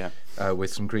like that, yeah.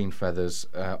 With some green feathers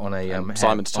on a.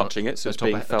 Simon's touching it, so it's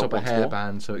being felt atop a once more.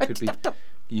 hairband, so it could be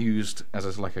used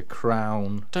as like a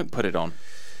crown. Don't put it on.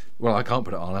 Well, I can't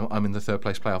put it on. I'm in the third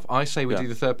place playoff. I say we Yeah. do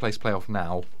the third place playoff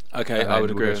now. Okay, and I would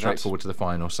then agree we'll go with straight that. forward to the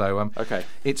final. So Okay,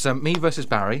 it's me versus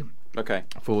Barry okay.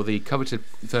 for the coveted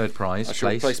third prize I shall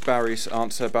place. place Barry's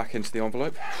answer back into the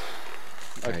envelope.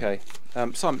 Okay.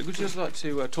 Simon, would you just like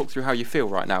to talk through how you feel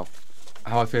right now?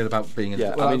 How I feel about being in.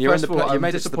 Yeah, well, I mean, you're in first the of all, play- you I'm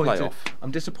made it to the disappointed- playoff.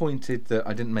 I'm disappointed that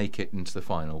I didn't make it into the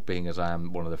final, being as I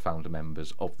am one of the founder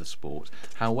members of the sport.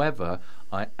 However,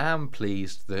 I am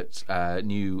pleased that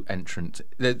new entrant.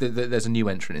 There's a new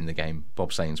entrant in the game,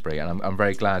 Bob Sainsbury, and I'm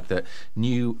very glad that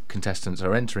new contestants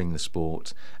are entering the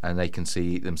sport and they can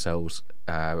see themselves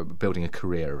building a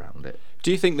career around it. Do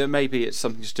you think that maybe it's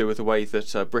something to do with the way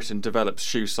that Britain develops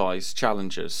shoe size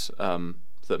challenges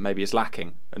that maybe is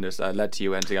lacking and has led to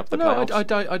you ending up in the No,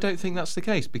 playoffs? I don't think that's the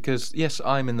case, because yes,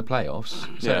 I'm in the playoffs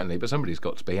certainly, but somebody's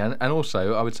got to be, and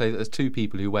also I would say that there's two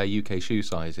people who wear UK shoe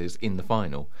sizes in the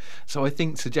final. So I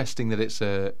think suggesting that it's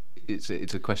a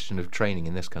question of training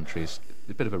in this country is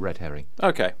a bit of a red herring.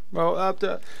 Okay, well, I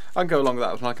can go along with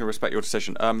that, and I can respect your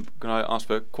decision. Can I ask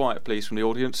for quiet, please, from the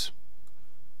audience?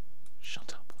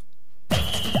 Shut up.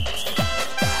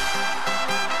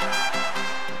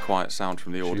 Quiet sound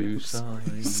from the Shoe audience.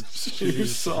 size. Shoe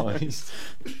size.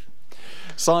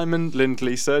 Simon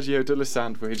Lindley, Sergio de la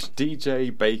Sandwich,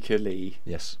 DJ Baker Lee.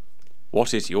 Yes.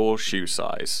 What is your shoe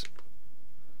size?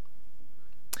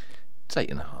 It's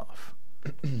 8.5.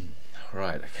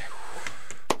 Right.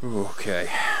 Okay. Okay.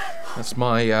 That's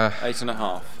my.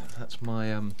 8.5. That's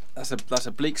my. That's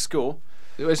a bleak score.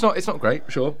 It's not great.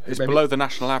 Sure. It's Maybe- below the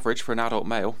national average for an adult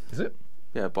male. Is it?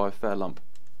 Yeah, by a fair lump.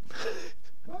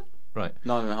 Right.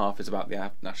 9.5 is about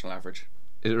the national average.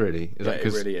 Is it really? Is Yeah, that it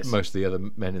 'cause really is. most of the other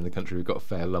men in the country have got a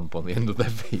fair lump on the end of their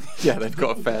feet? Yeah, they've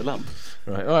got a fair lump.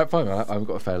 Right. All right. Fine. I've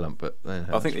got a fair lump, but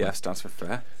I think the F stands for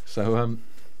fair. So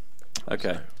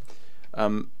Okay.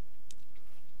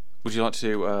 Would you like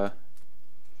to,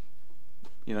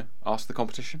 ask the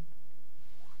competition?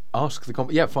 ask the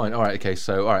yeah, fine. All right. Okay.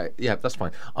 So all right. Yeah, that's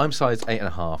fine. I'm size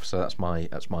 8.5, so that's my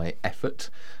effort.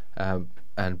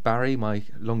 And Barry, my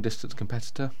long distance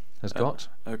competitor, has got.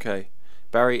 Okay.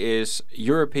 Barry is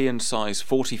European size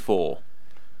 44.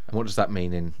 And what does that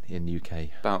mean in UK?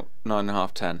 About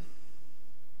 9.5, 10.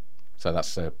 So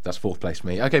that's fourth place for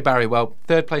me. Okay, Barry. Well,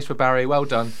 third place for Barry. Well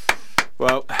done.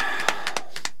 Well,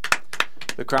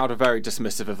 the crowd are very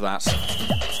dismissive of that.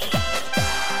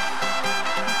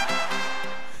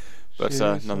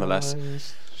 But nonetheless,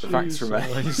 the facts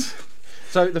remain.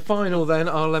 So the final, then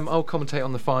I'll commentate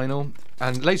on the final.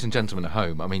 And ladies and gentlemen at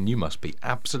home, I mean, you must be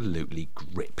absolutely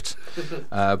gripped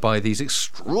by these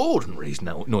extraordinary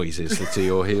noises that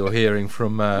you're hearing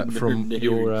from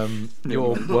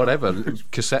your whatever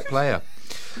cassette player.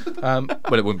 Well,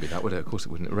 it wouldn't be that, would it? Of course, it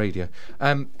wouldn't. Radio.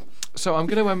 So I'm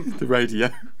going to The radio.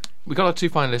 We've got our two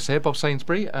finalists here, Bob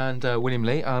Sainsbury and William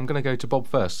Lee. I'm going to go to Bob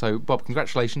first. So, Bob,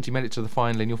 congratulations. You made it to the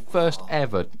final in your first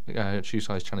ever Shoe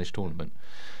Size Challenge tournament.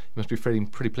 You must be feeling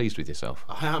pretty pleased with yourself.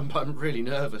 I am, but I'm really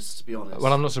nervous, to be honest.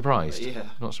 Well, I'm not surprised. Yeah.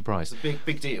 Not surprised. It's a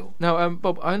big deal. Now,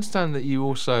 Bob, I understand that you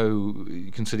also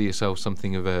consider yourself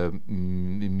something of a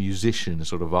musician, a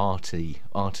sort of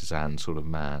artisan sort of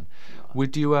man.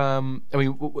 Would you,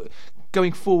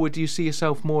 going forward, do you see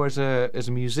yourself more as a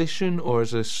musician or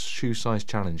as a shoe size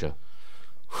challenger?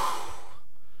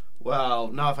 Well,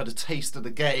 now I've had a taste of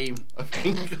the game, I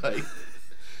think,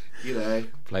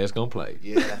 Players gonna play.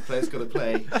 Yeah, players gotta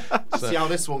play. See how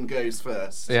this one goes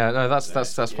first. Yeah, no, that's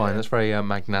fine. That's very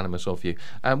magnanimous of you.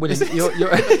 William,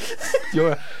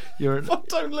 you're. If I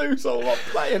don't lose, I'll not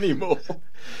play anymore.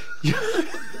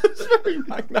 It's very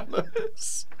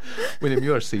magnanimous. William,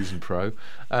 you're a seasoned pro.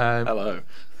 Hello.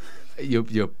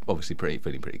 You're obviously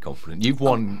feeling pretty confident. You've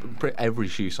won every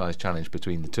shoe size challenge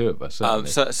between the two of us.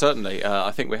 Certainly. Certainly.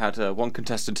 I think we had one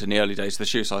contestant in the early days of the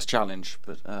shoe size challenge,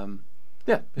 but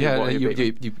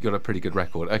you've got a pretty good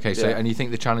record. Okay, so and you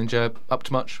think the challenger up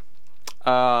to much?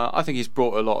 I think he's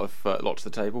brought a lot to the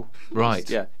table.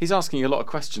 Right. He's asking you a lot of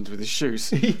questions with his shoes.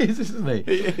 He is, isn't he?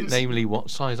 He is. Namely, what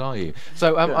size are you?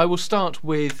 So I will start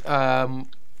with William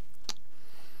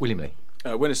Lee.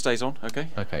 Winner stays on. Okay.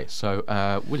 Okay. So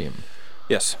William.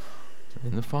 Yes.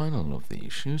 In the final of the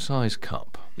Shoe Size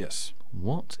Cup. Yes.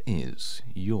 What is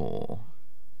your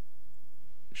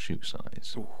shoe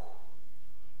size? Ooh.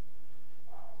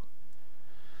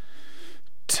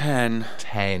 10.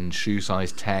 10, shoe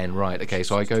size 10. Right, okay,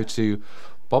 so I go to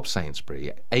Bob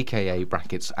Sainsbury, a.k.a.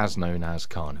 brackets as known as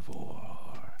Carnivore.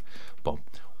 Bob,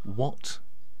 what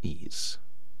is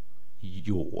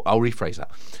your... I'll rephrase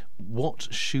that. What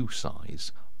shoe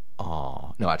size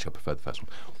are... No, actually, I prefer the first one.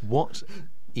 What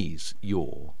is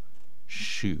your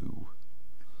shoe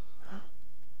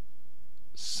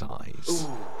size?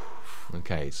 Ooh.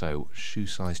 Okay, so shoe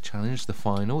size challenge, the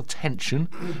final. Tension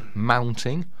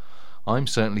mounting. I'm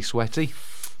certainly sweaty.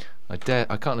 I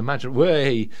can't imagine.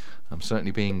 I'm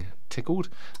certainly being tickled.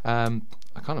 I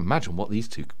can't imagine what these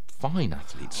two fine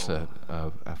athletes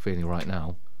are feeling right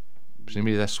now.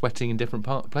 Presumably they're sweating in different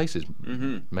places.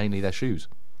 Mm-hmm. Mainly their shoes.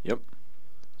 Yep.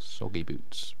 Soggy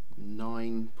boots.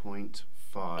 9.5.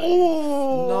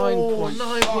 Oh,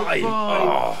 9.5.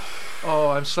 Oh,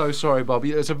 I'm so sorry, Bob.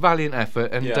 It's a valiant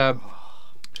effort, and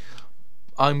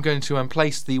I'm going to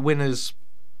place the winners.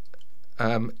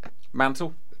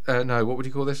 Mantle? No, what would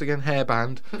you call this again?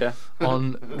 Hairband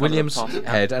on William's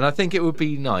head. And I think it would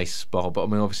be nice, Bob. I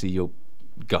mean, obviously you're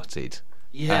gutted.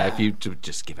 Yeah. If you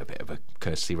just give a bit of a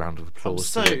courtesy round of applause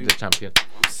to the champion.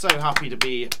 I'm so happy to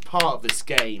be part of this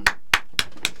game.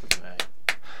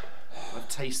 I've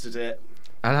tasted it.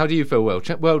 And how do you feel, Will?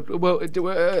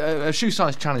 A shoe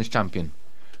size challenge champion.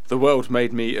 The world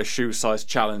made me a shoe size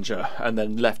challenger and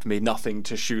then left me nothing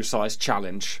to shoe size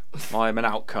challenge. I am an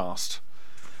outcast.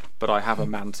 But I have a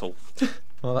mantle.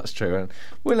 Well, that's true. And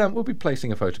we'll be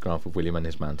placing a photograph of William and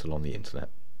his mantle on the internet.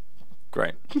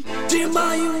 Great. Dear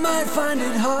Ma, you might find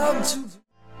it hard to...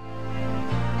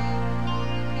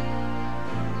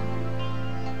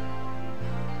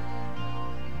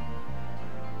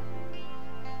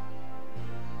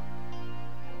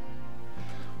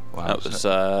 Wow, that was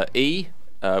E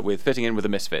with Fitting In with the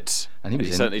Misfits. And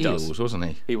he certainly Eels, does. Wasn't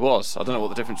he? He was. I don't know what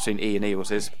the difference between E and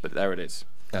Eels is, but there it is.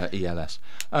 ELS.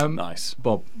 Nice.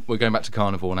 Bob, we're going back to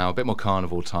Carnival now. A bit more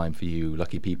Carnival time for you,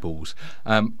 lucky peoples.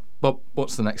 Bob,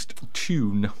 what's the next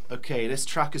tune? Okay, this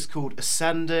track is called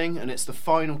Ascending, and it's the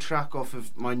final track off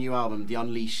of my new album, The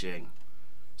Unleashing.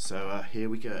 So here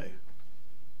we go.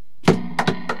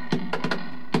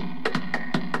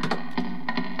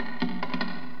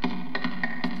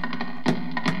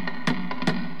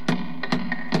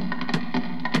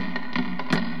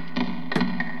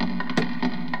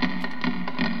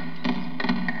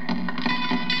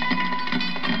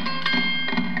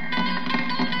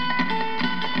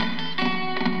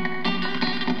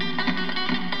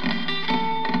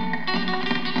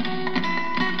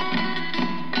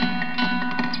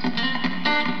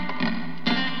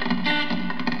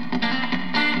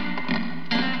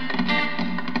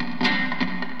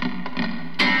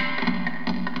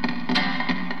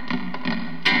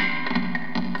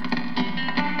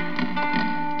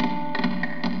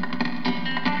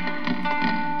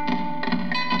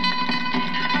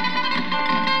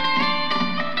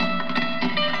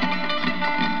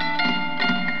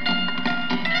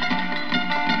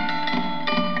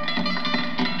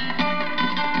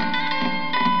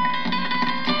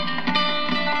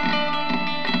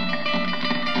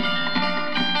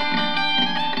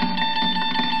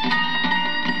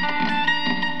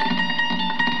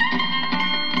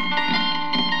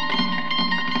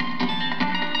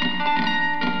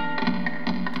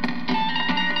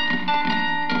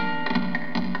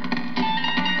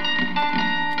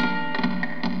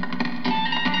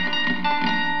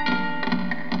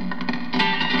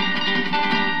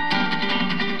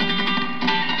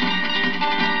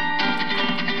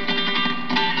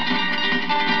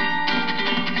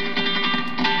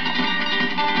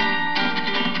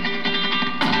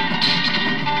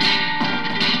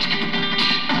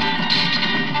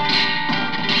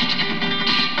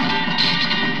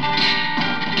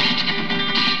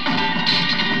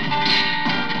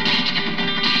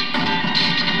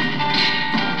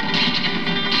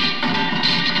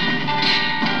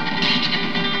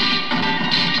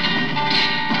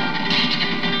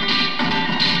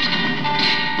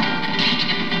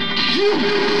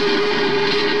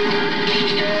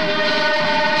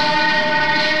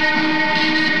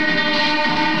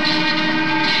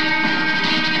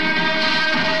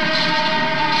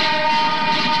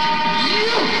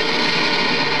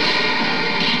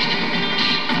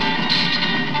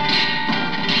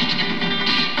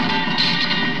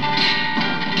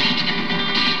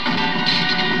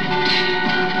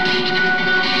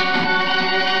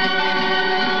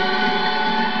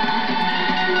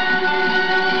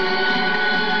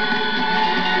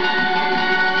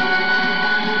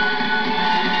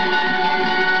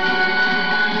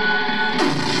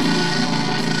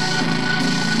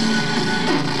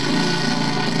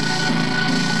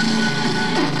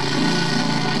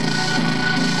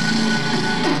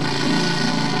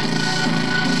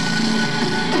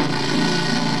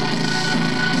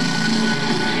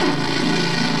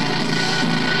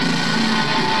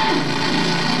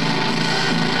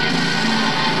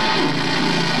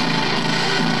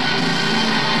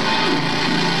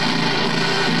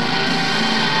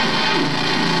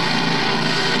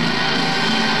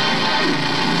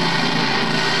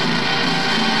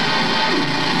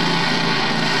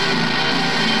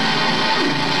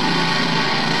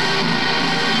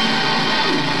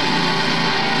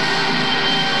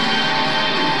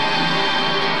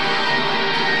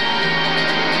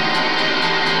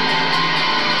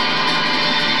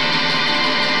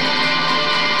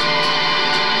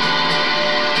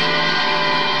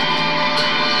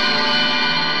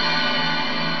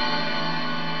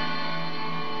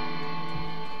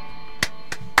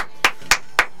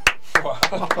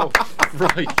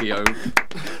 Crikey-o,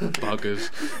 buggers.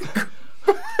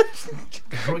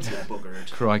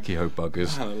 Crikey-o,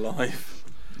 buggers. Man alive.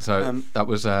 So that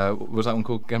was that one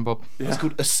called again, Bob? Yeah. It's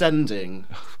called Ascending.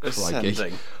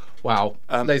 Ascending. Wow.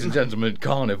 Ladies and gentlemen,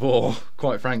 Carnivore,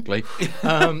 quite frankly.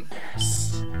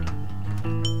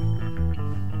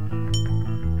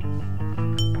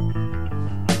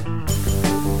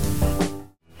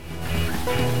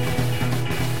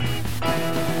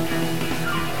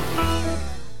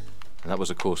 That was,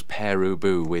 of course, Pere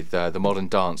Ubu with the modern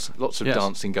dance. Lots of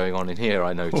dancing going on in here,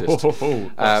 I noticed.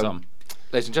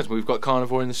 Ladies and gentlemen, we've got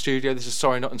Carnivore in the studio. This is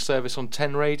Sorry Not in Service on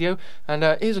 10 Radio. And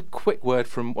here's a quick word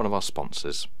from one of our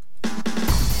sponsors.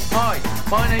 Hi,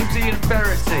 my name's Ian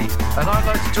Verity, and I'd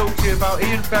like to talk to you about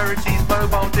Ian Verity's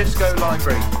Mobile Disco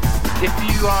Library. If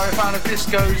you are a fan of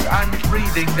discos and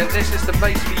reading, then this is the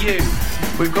place for you.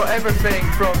 We've got everything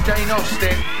from Jane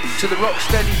Austen to the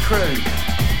Rocksteady Crew.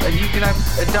 And you can have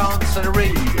a dance and a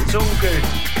read. It's all good.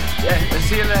 Yeah,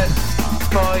 see you then.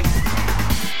 Bye.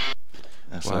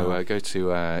 So go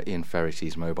to Ian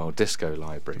Verity's Mobile Disco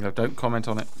Library. No, don't comment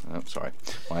on it. Oh, sorry,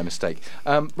 my mistake.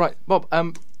 Right, Bob.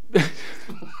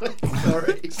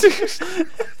 Sorry.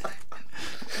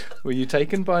 Were you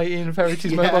taken by Ian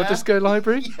Verity's Mobile Disco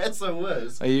Library? Yes, I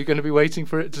was. Are you going to be waiting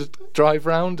for it to drive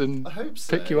round and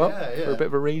pick you up for a bit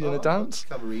of a read and a dance?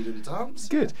 Have a read and a dance.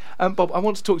 Good. Bob, I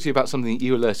want to talk to you about something that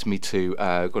you alerted me to,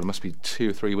 it must be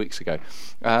 2 or 3 weeks ago.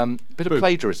 Bit of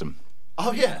plagiarism.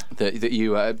 Oh, yeah. That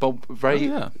you, Bob,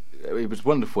 very... It was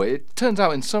wonderful. It turns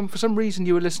out, for some reason,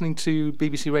 you were listening to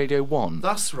BBC Radio 1.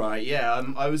 That's right, yeah.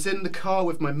 I was in the car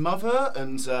with my mother,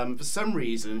 and for some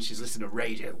reason, she's listening to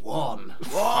Radio 1.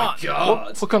 What? Oh, my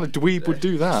God. What kind of dweeb would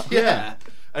do that? Yeah.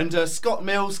 And Scott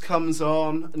Mills comes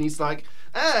on, and he's like,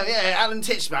 oh, yeah, Alan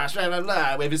Titchmarsh, blah, blah,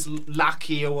 blah, with his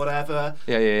lackey or whatever.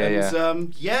 Yeah.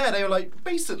 And, they were like,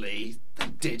 basically...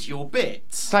 did your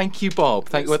bits. Thank you, Bob.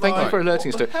 Thank you for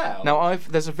alerting us to it. Hell? Now,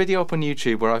 there's a video up on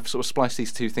YouTube where I've sort of spliced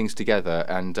these two things together,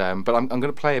 and but I'm going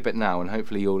to play a bit now, and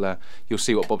hopefully you'll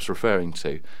see what Bob's referring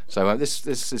to. So this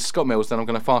is Scott Mills. Then I'm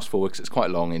going to fast forward because it's quite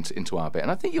long into our bit,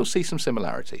 and I think you'll see some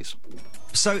similarities.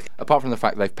 So, apart from the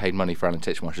fact they've paid money for Alan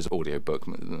Titchmarsh's audio book,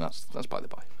 that's by the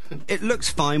by. It looks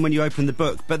fine when you open the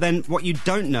book, but then what you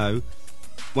don't know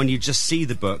when you just see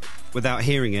the book without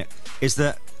hearing it is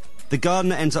that the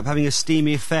gardener ends up having a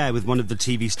steamy affair with one of the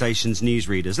TV station's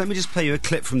newsreaders. Let me just play you a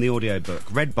clip from the audiobook,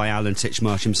 read by Alan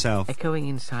Titchmarsh himself. Echoing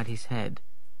inside his head,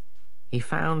 he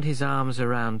found his arms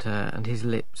around her and his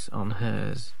lips on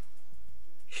hers.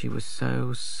 She was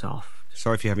so soft.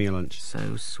 Sorry if you're having your lunch.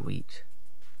 So sweet.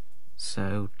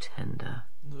 So tender.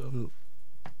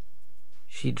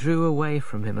 She drew away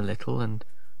from him a little, and,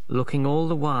 looking all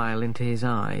the while into his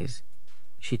eyes,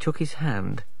 she took his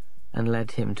hand and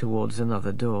led him towards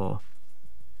another door.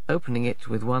 Opening it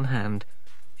with one hand,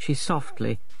 she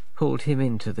softly pulled him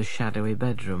into the shadowy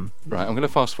bedroom. Right, I'm going to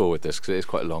fast forward this because it is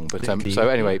quite long. But so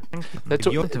anyway, they're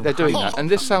doing that, and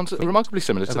this sounds remarkably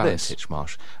similar to this.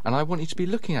 Titchmarsh, and I want you to be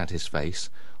looking at his face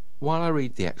while I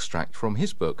read the extract from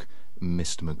his book,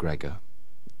 Mr. McGregor.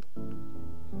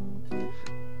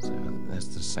 So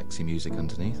sexy music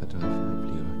underneath. I don't know if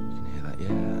hopefully you can hear that.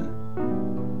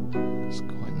 Yeah, it's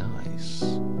quite nice.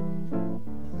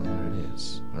 And there it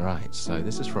is. Right, so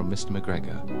this is from Mr.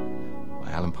 McGregor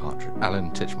by Alan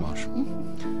Titchmarsh.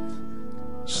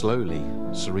 Slowly,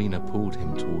 Serena pulled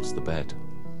him towards the bed,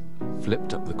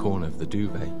 flipped up the corner of the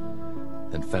duvet,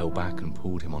 then fell back and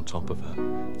pulled him on top of her.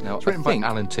 Now, it's written by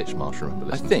Alan Titchmarsh,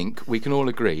 remember. I think we can all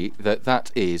agree that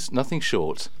that is nothing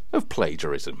short of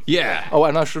plagiarism. Yeah. Oh,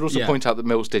 and I should also point out that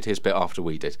Mills did his bit after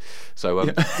we did. So,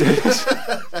 it's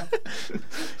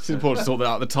important to sort that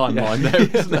out the timeline, though,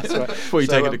 isn't it? That's right. Before you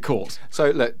take it to court. So,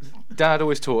 look, Dad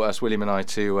always taught us, William and I,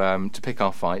 to pick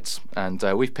our fights, and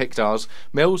we've picked ours.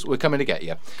 Mills, we're coming to get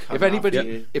you. If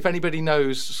anybody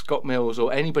knows Scott Mills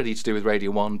or anybody to do with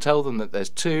Radio 1, tell them that there's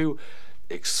 2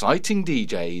 exciting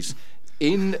DJs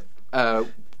in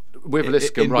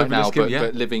Wiveliscombe right now,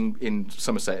 but living in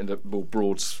Somerset in a more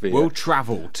broad sphere. We'll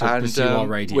travel to pursue our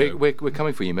radio. We're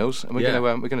coming for you, Mills, and we're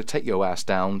going to take your ass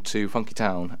down to Funky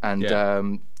Town,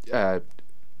 and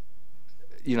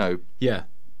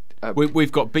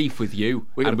we've got beef with you,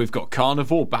 and we've got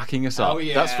Carnivore backing us up. Oh,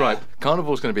 yeah. That's right.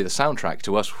 Carnivore's going to be the soundtrack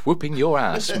to us whooping your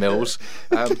ass, Mills.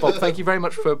 Bob, thank you very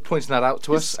much for pointing that out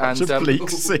to us. Such a bleak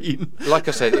scene. Like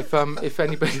I said, if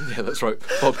anybody, yeah, that's right.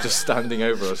 Bob just standing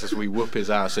over us as we whoop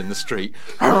his ass in the street.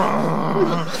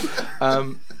 Yeah,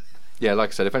 like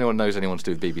I said, if anyone knows anyone to do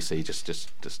with BBC, just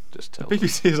tell them.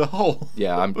 BBC as a whole.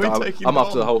 Yeah, I'm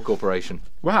after the whole corporation.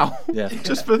 Wow. Yeah.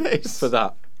 Just for this. For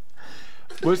that.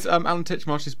 Was Alan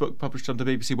Titchmarsh's book published under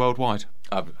BBC Worldwide?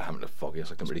 I haven't a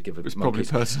foggiest. I can really give it. It's probably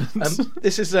pertinent.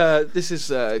 This is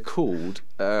called.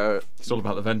 It's all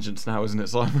about the vengeance now, isn't it,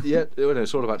 Simon? Yeah,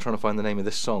 it's all about trying to find the name of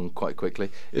this song quite quickly.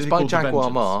 It's by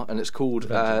Jaguar Ma, and it's called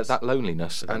That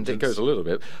Loneliness, and it goes a little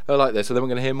bit like this. So then we're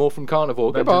going to hear more from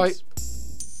Carnivore. Goodbye.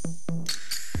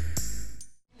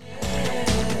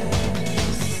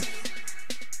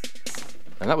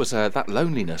 And that was That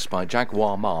Loneliness by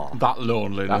Jaguar Ma. That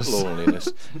loneliness.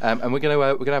 And we're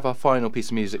gonna have our final piece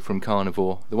of music from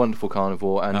Carnivore, the wonderful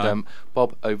Carnivore. And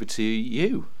Bob, over to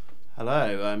you.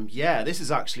 Hello. This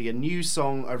is actually a new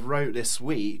song I wrote this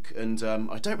week, and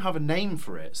I don't have a name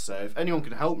for it. So if anyone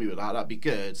can help me with that, that'd be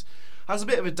good. Has a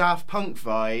bit of a Daft Punk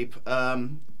vibe.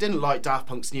 Didn't like Daft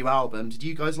Punk's new album. Did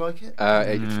you guys like it?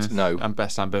 No. I'm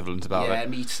best ambivalent about it. Yeah,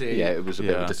 me too. Yeah, it was a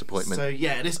bit of a disappointment. So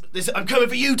yeah, this I'm coming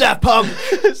for you, Daft Punk.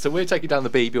 So we're taking down the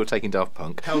Beeb, you're taking Daft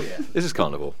Punk. Hell yeah. This is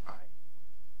Carnivore.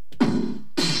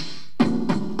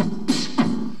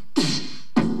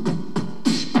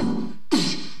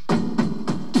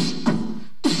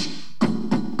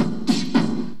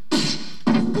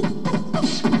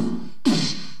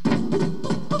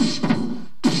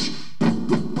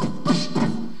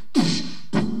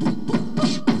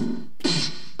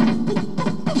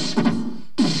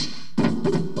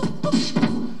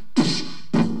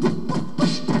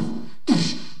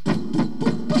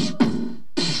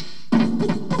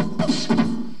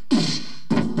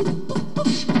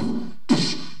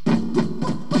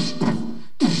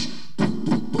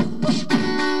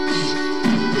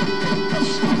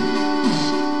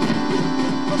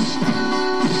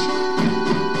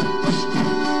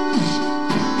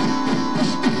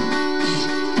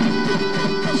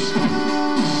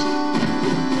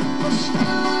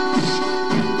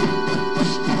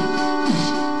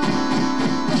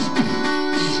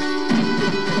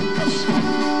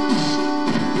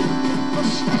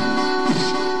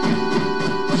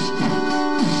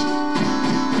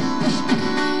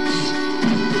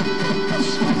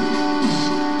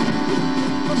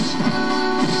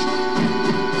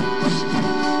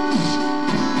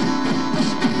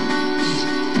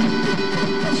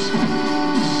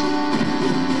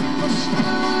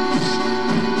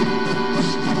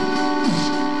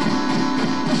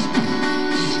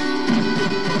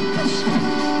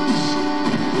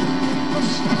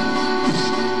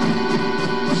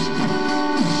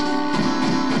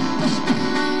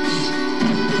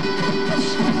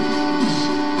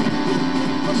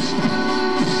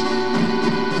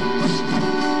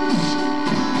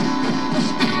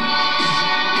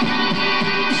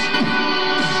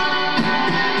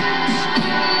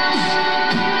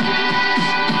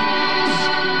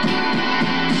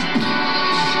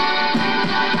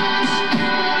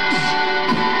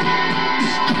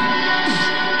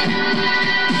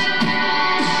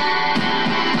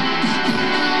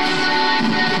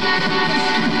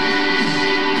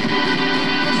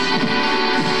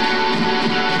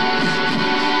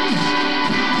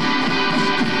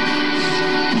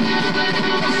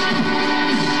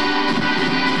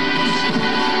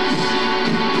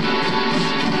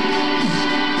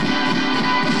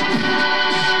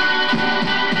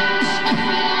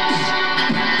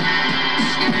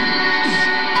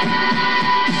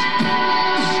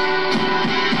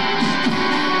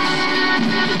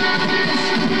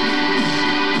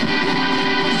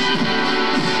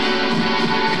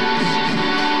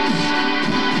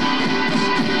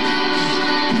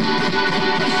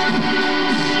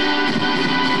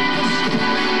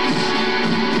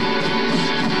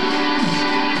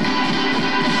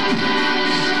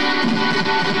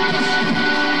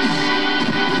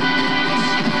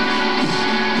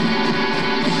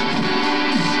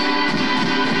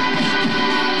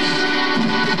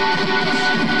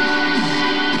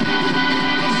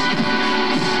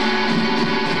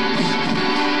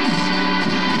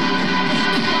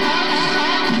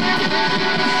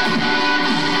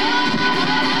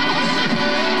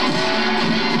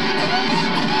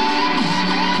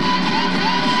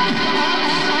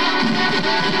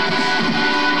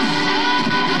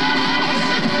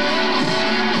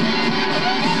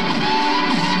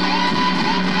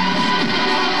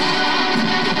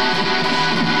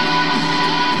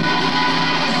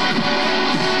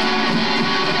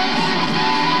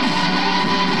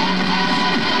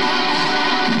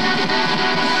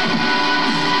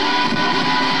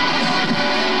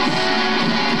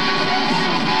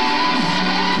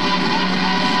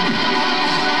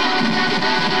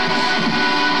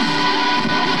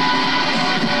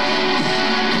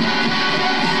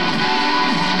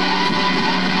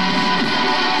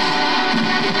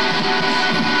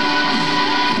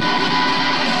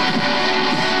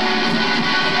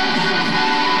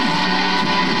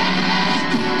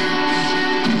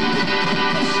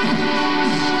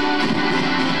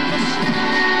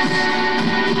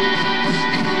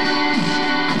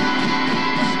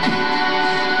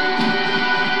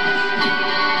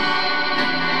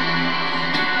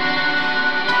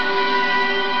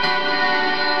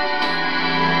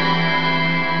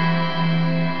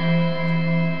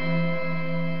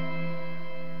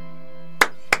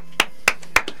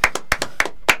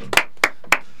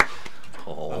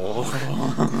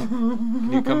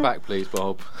 Can you come back, please,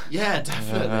 Bob? Yeah,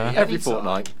 definitely. Every Anytime.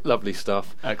 fortnight. Lovely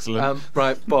stuff. Excellent.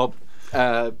 Right, Bob,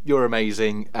 you're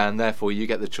amazing, and therefore you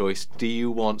get the choice. Do you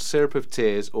want Syrup of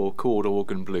Tears or Chord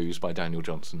Organ Blues by Daniel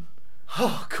Johnston?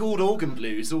 Oh, Chord Organ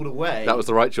Blues all the way. That was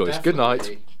the right choice. Good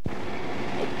night.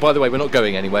 Definitely. By the way, we're not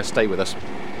going anywhere. Stay with us.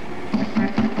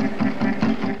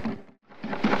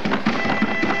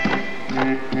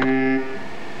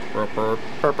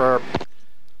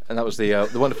 And that was the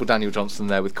wonderful Daniel Johnston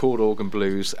there with Chord Organ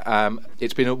Blues.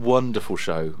 It's been a wonderful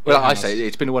show. Well, I say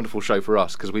it's been a wonderful show for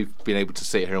us because we've been able to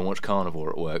sit here and watch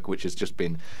Carnivore at work, which has just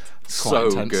been so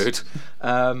intense. good.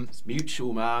 It's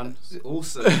mutual, man. It's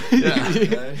awesome.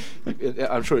 Yeah.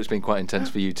 I'm sure it's been quite intense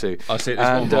for you too. I see it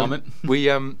as one vomit.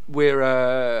 We're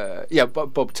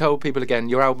Bob, tell people again.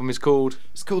 Your album is called.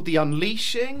 It's called The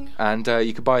Unleashing. And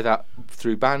you can buy that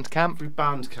through Bandcamp. Through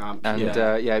Bandcamp. And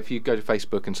if you go to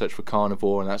Facebook and search for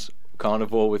Carnivore, and that's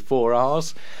Carnivore with 4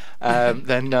 R's,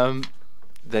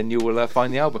 then you will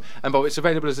find the album. And Bob, it's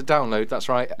available as a download. That's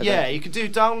right. Yeah, you can do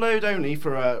download only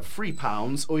for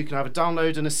 £3, or you can have a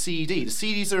download and a CD. The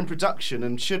CDs are in production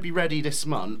and should be ready this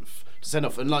month to send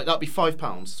off, and that'd be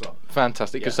 £5. So.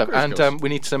 Fantastic, good stuff. And we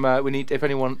need some. We need if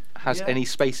anyone has any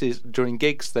spaces during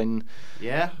gigs, then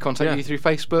contact you through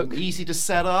Facebook. Easy to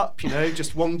set up,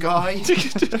 just one guy.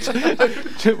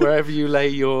 Wherever you lay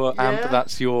your amp,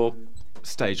 that's your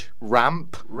stage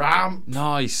ramp.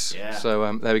 Nice. Yeah.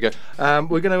 So there we go.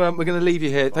 We're gonna leave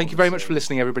you here. Thank you very much for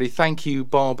listening, everybody. Thank you,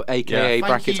 Bob, aka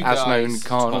brackets as known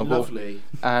Carnivore. Lovely.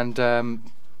 And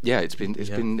it's been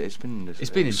intense.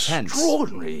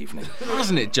 Extraordinary evening,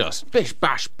 hasn't it? Just bish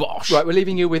bash bosh. Right, we're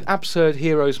leaving you with Absurd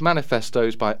Heroes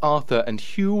Manifestos by Arthur and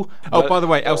Hugh. Oh, by the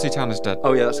way, Elsie Tanner's dead.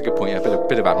 Oh yeah, that's a good point. Yeah,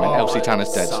 bit of admin. Elsie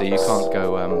Tanner's dead, sucks. so you can't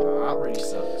go. That really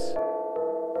sucks.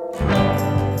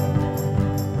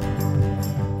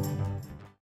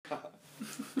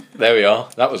 There we are.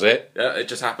 That was it. Yeah, it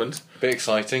just happened. Bit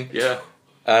exciting. Yeah.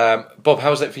 Bob, how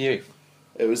was it for you?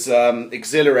 It was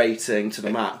exhilarating to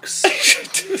the max.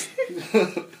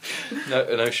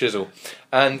 No shizzle.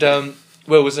 And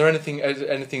was there anything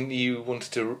that you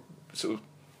wanted to sort of?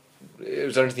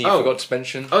 Was there anything you forgot to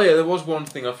mention? Oh yeah, there was one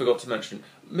thing I forgot to mention.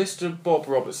 Mr. Bob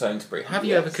Robert Sainsbury, have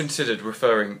you ever considered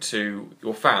referring to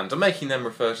your fans and making them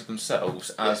refer to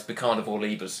themselves as the Carnivore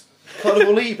Liebers?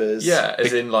 Carnivore Liebers? Yeah,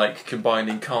 as in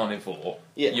combining Carnivore,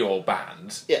 your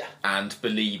band, Yeah. and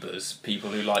Beliebers, people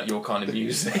who like your kind of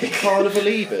music. Carnivore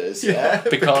Liebers, yeah.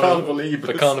 The Carnivore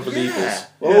Liebers. Yeah.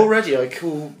 Well, already I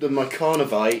call them my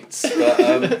Carnivites,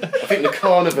 but I think the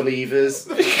Carnivore Liebers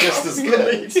is just as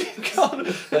good.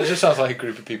 That just sounds like a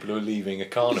group of people who are leaving a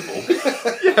carnival.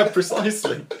 Yeah,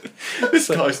 precisely. This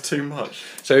guy's too much.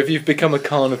 So if you've become a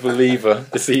carnival leaver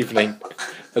this evening,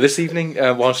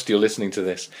 whilst you're listening to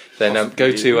this, then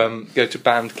go to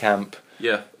Bandcamp.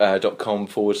 Yeah.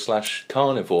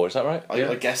 .com/carnivore, is that right?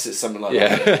 I guess it's something like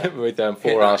that. Yeah, with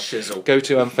 4 hours. Shizzle. Go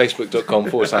to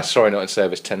facebook.com/Sorry Not in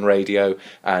Service 10 Radio,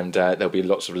 and there'll be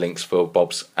lots of links for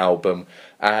Bob's album.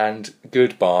 And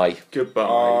goodbye.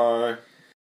 Goodbye.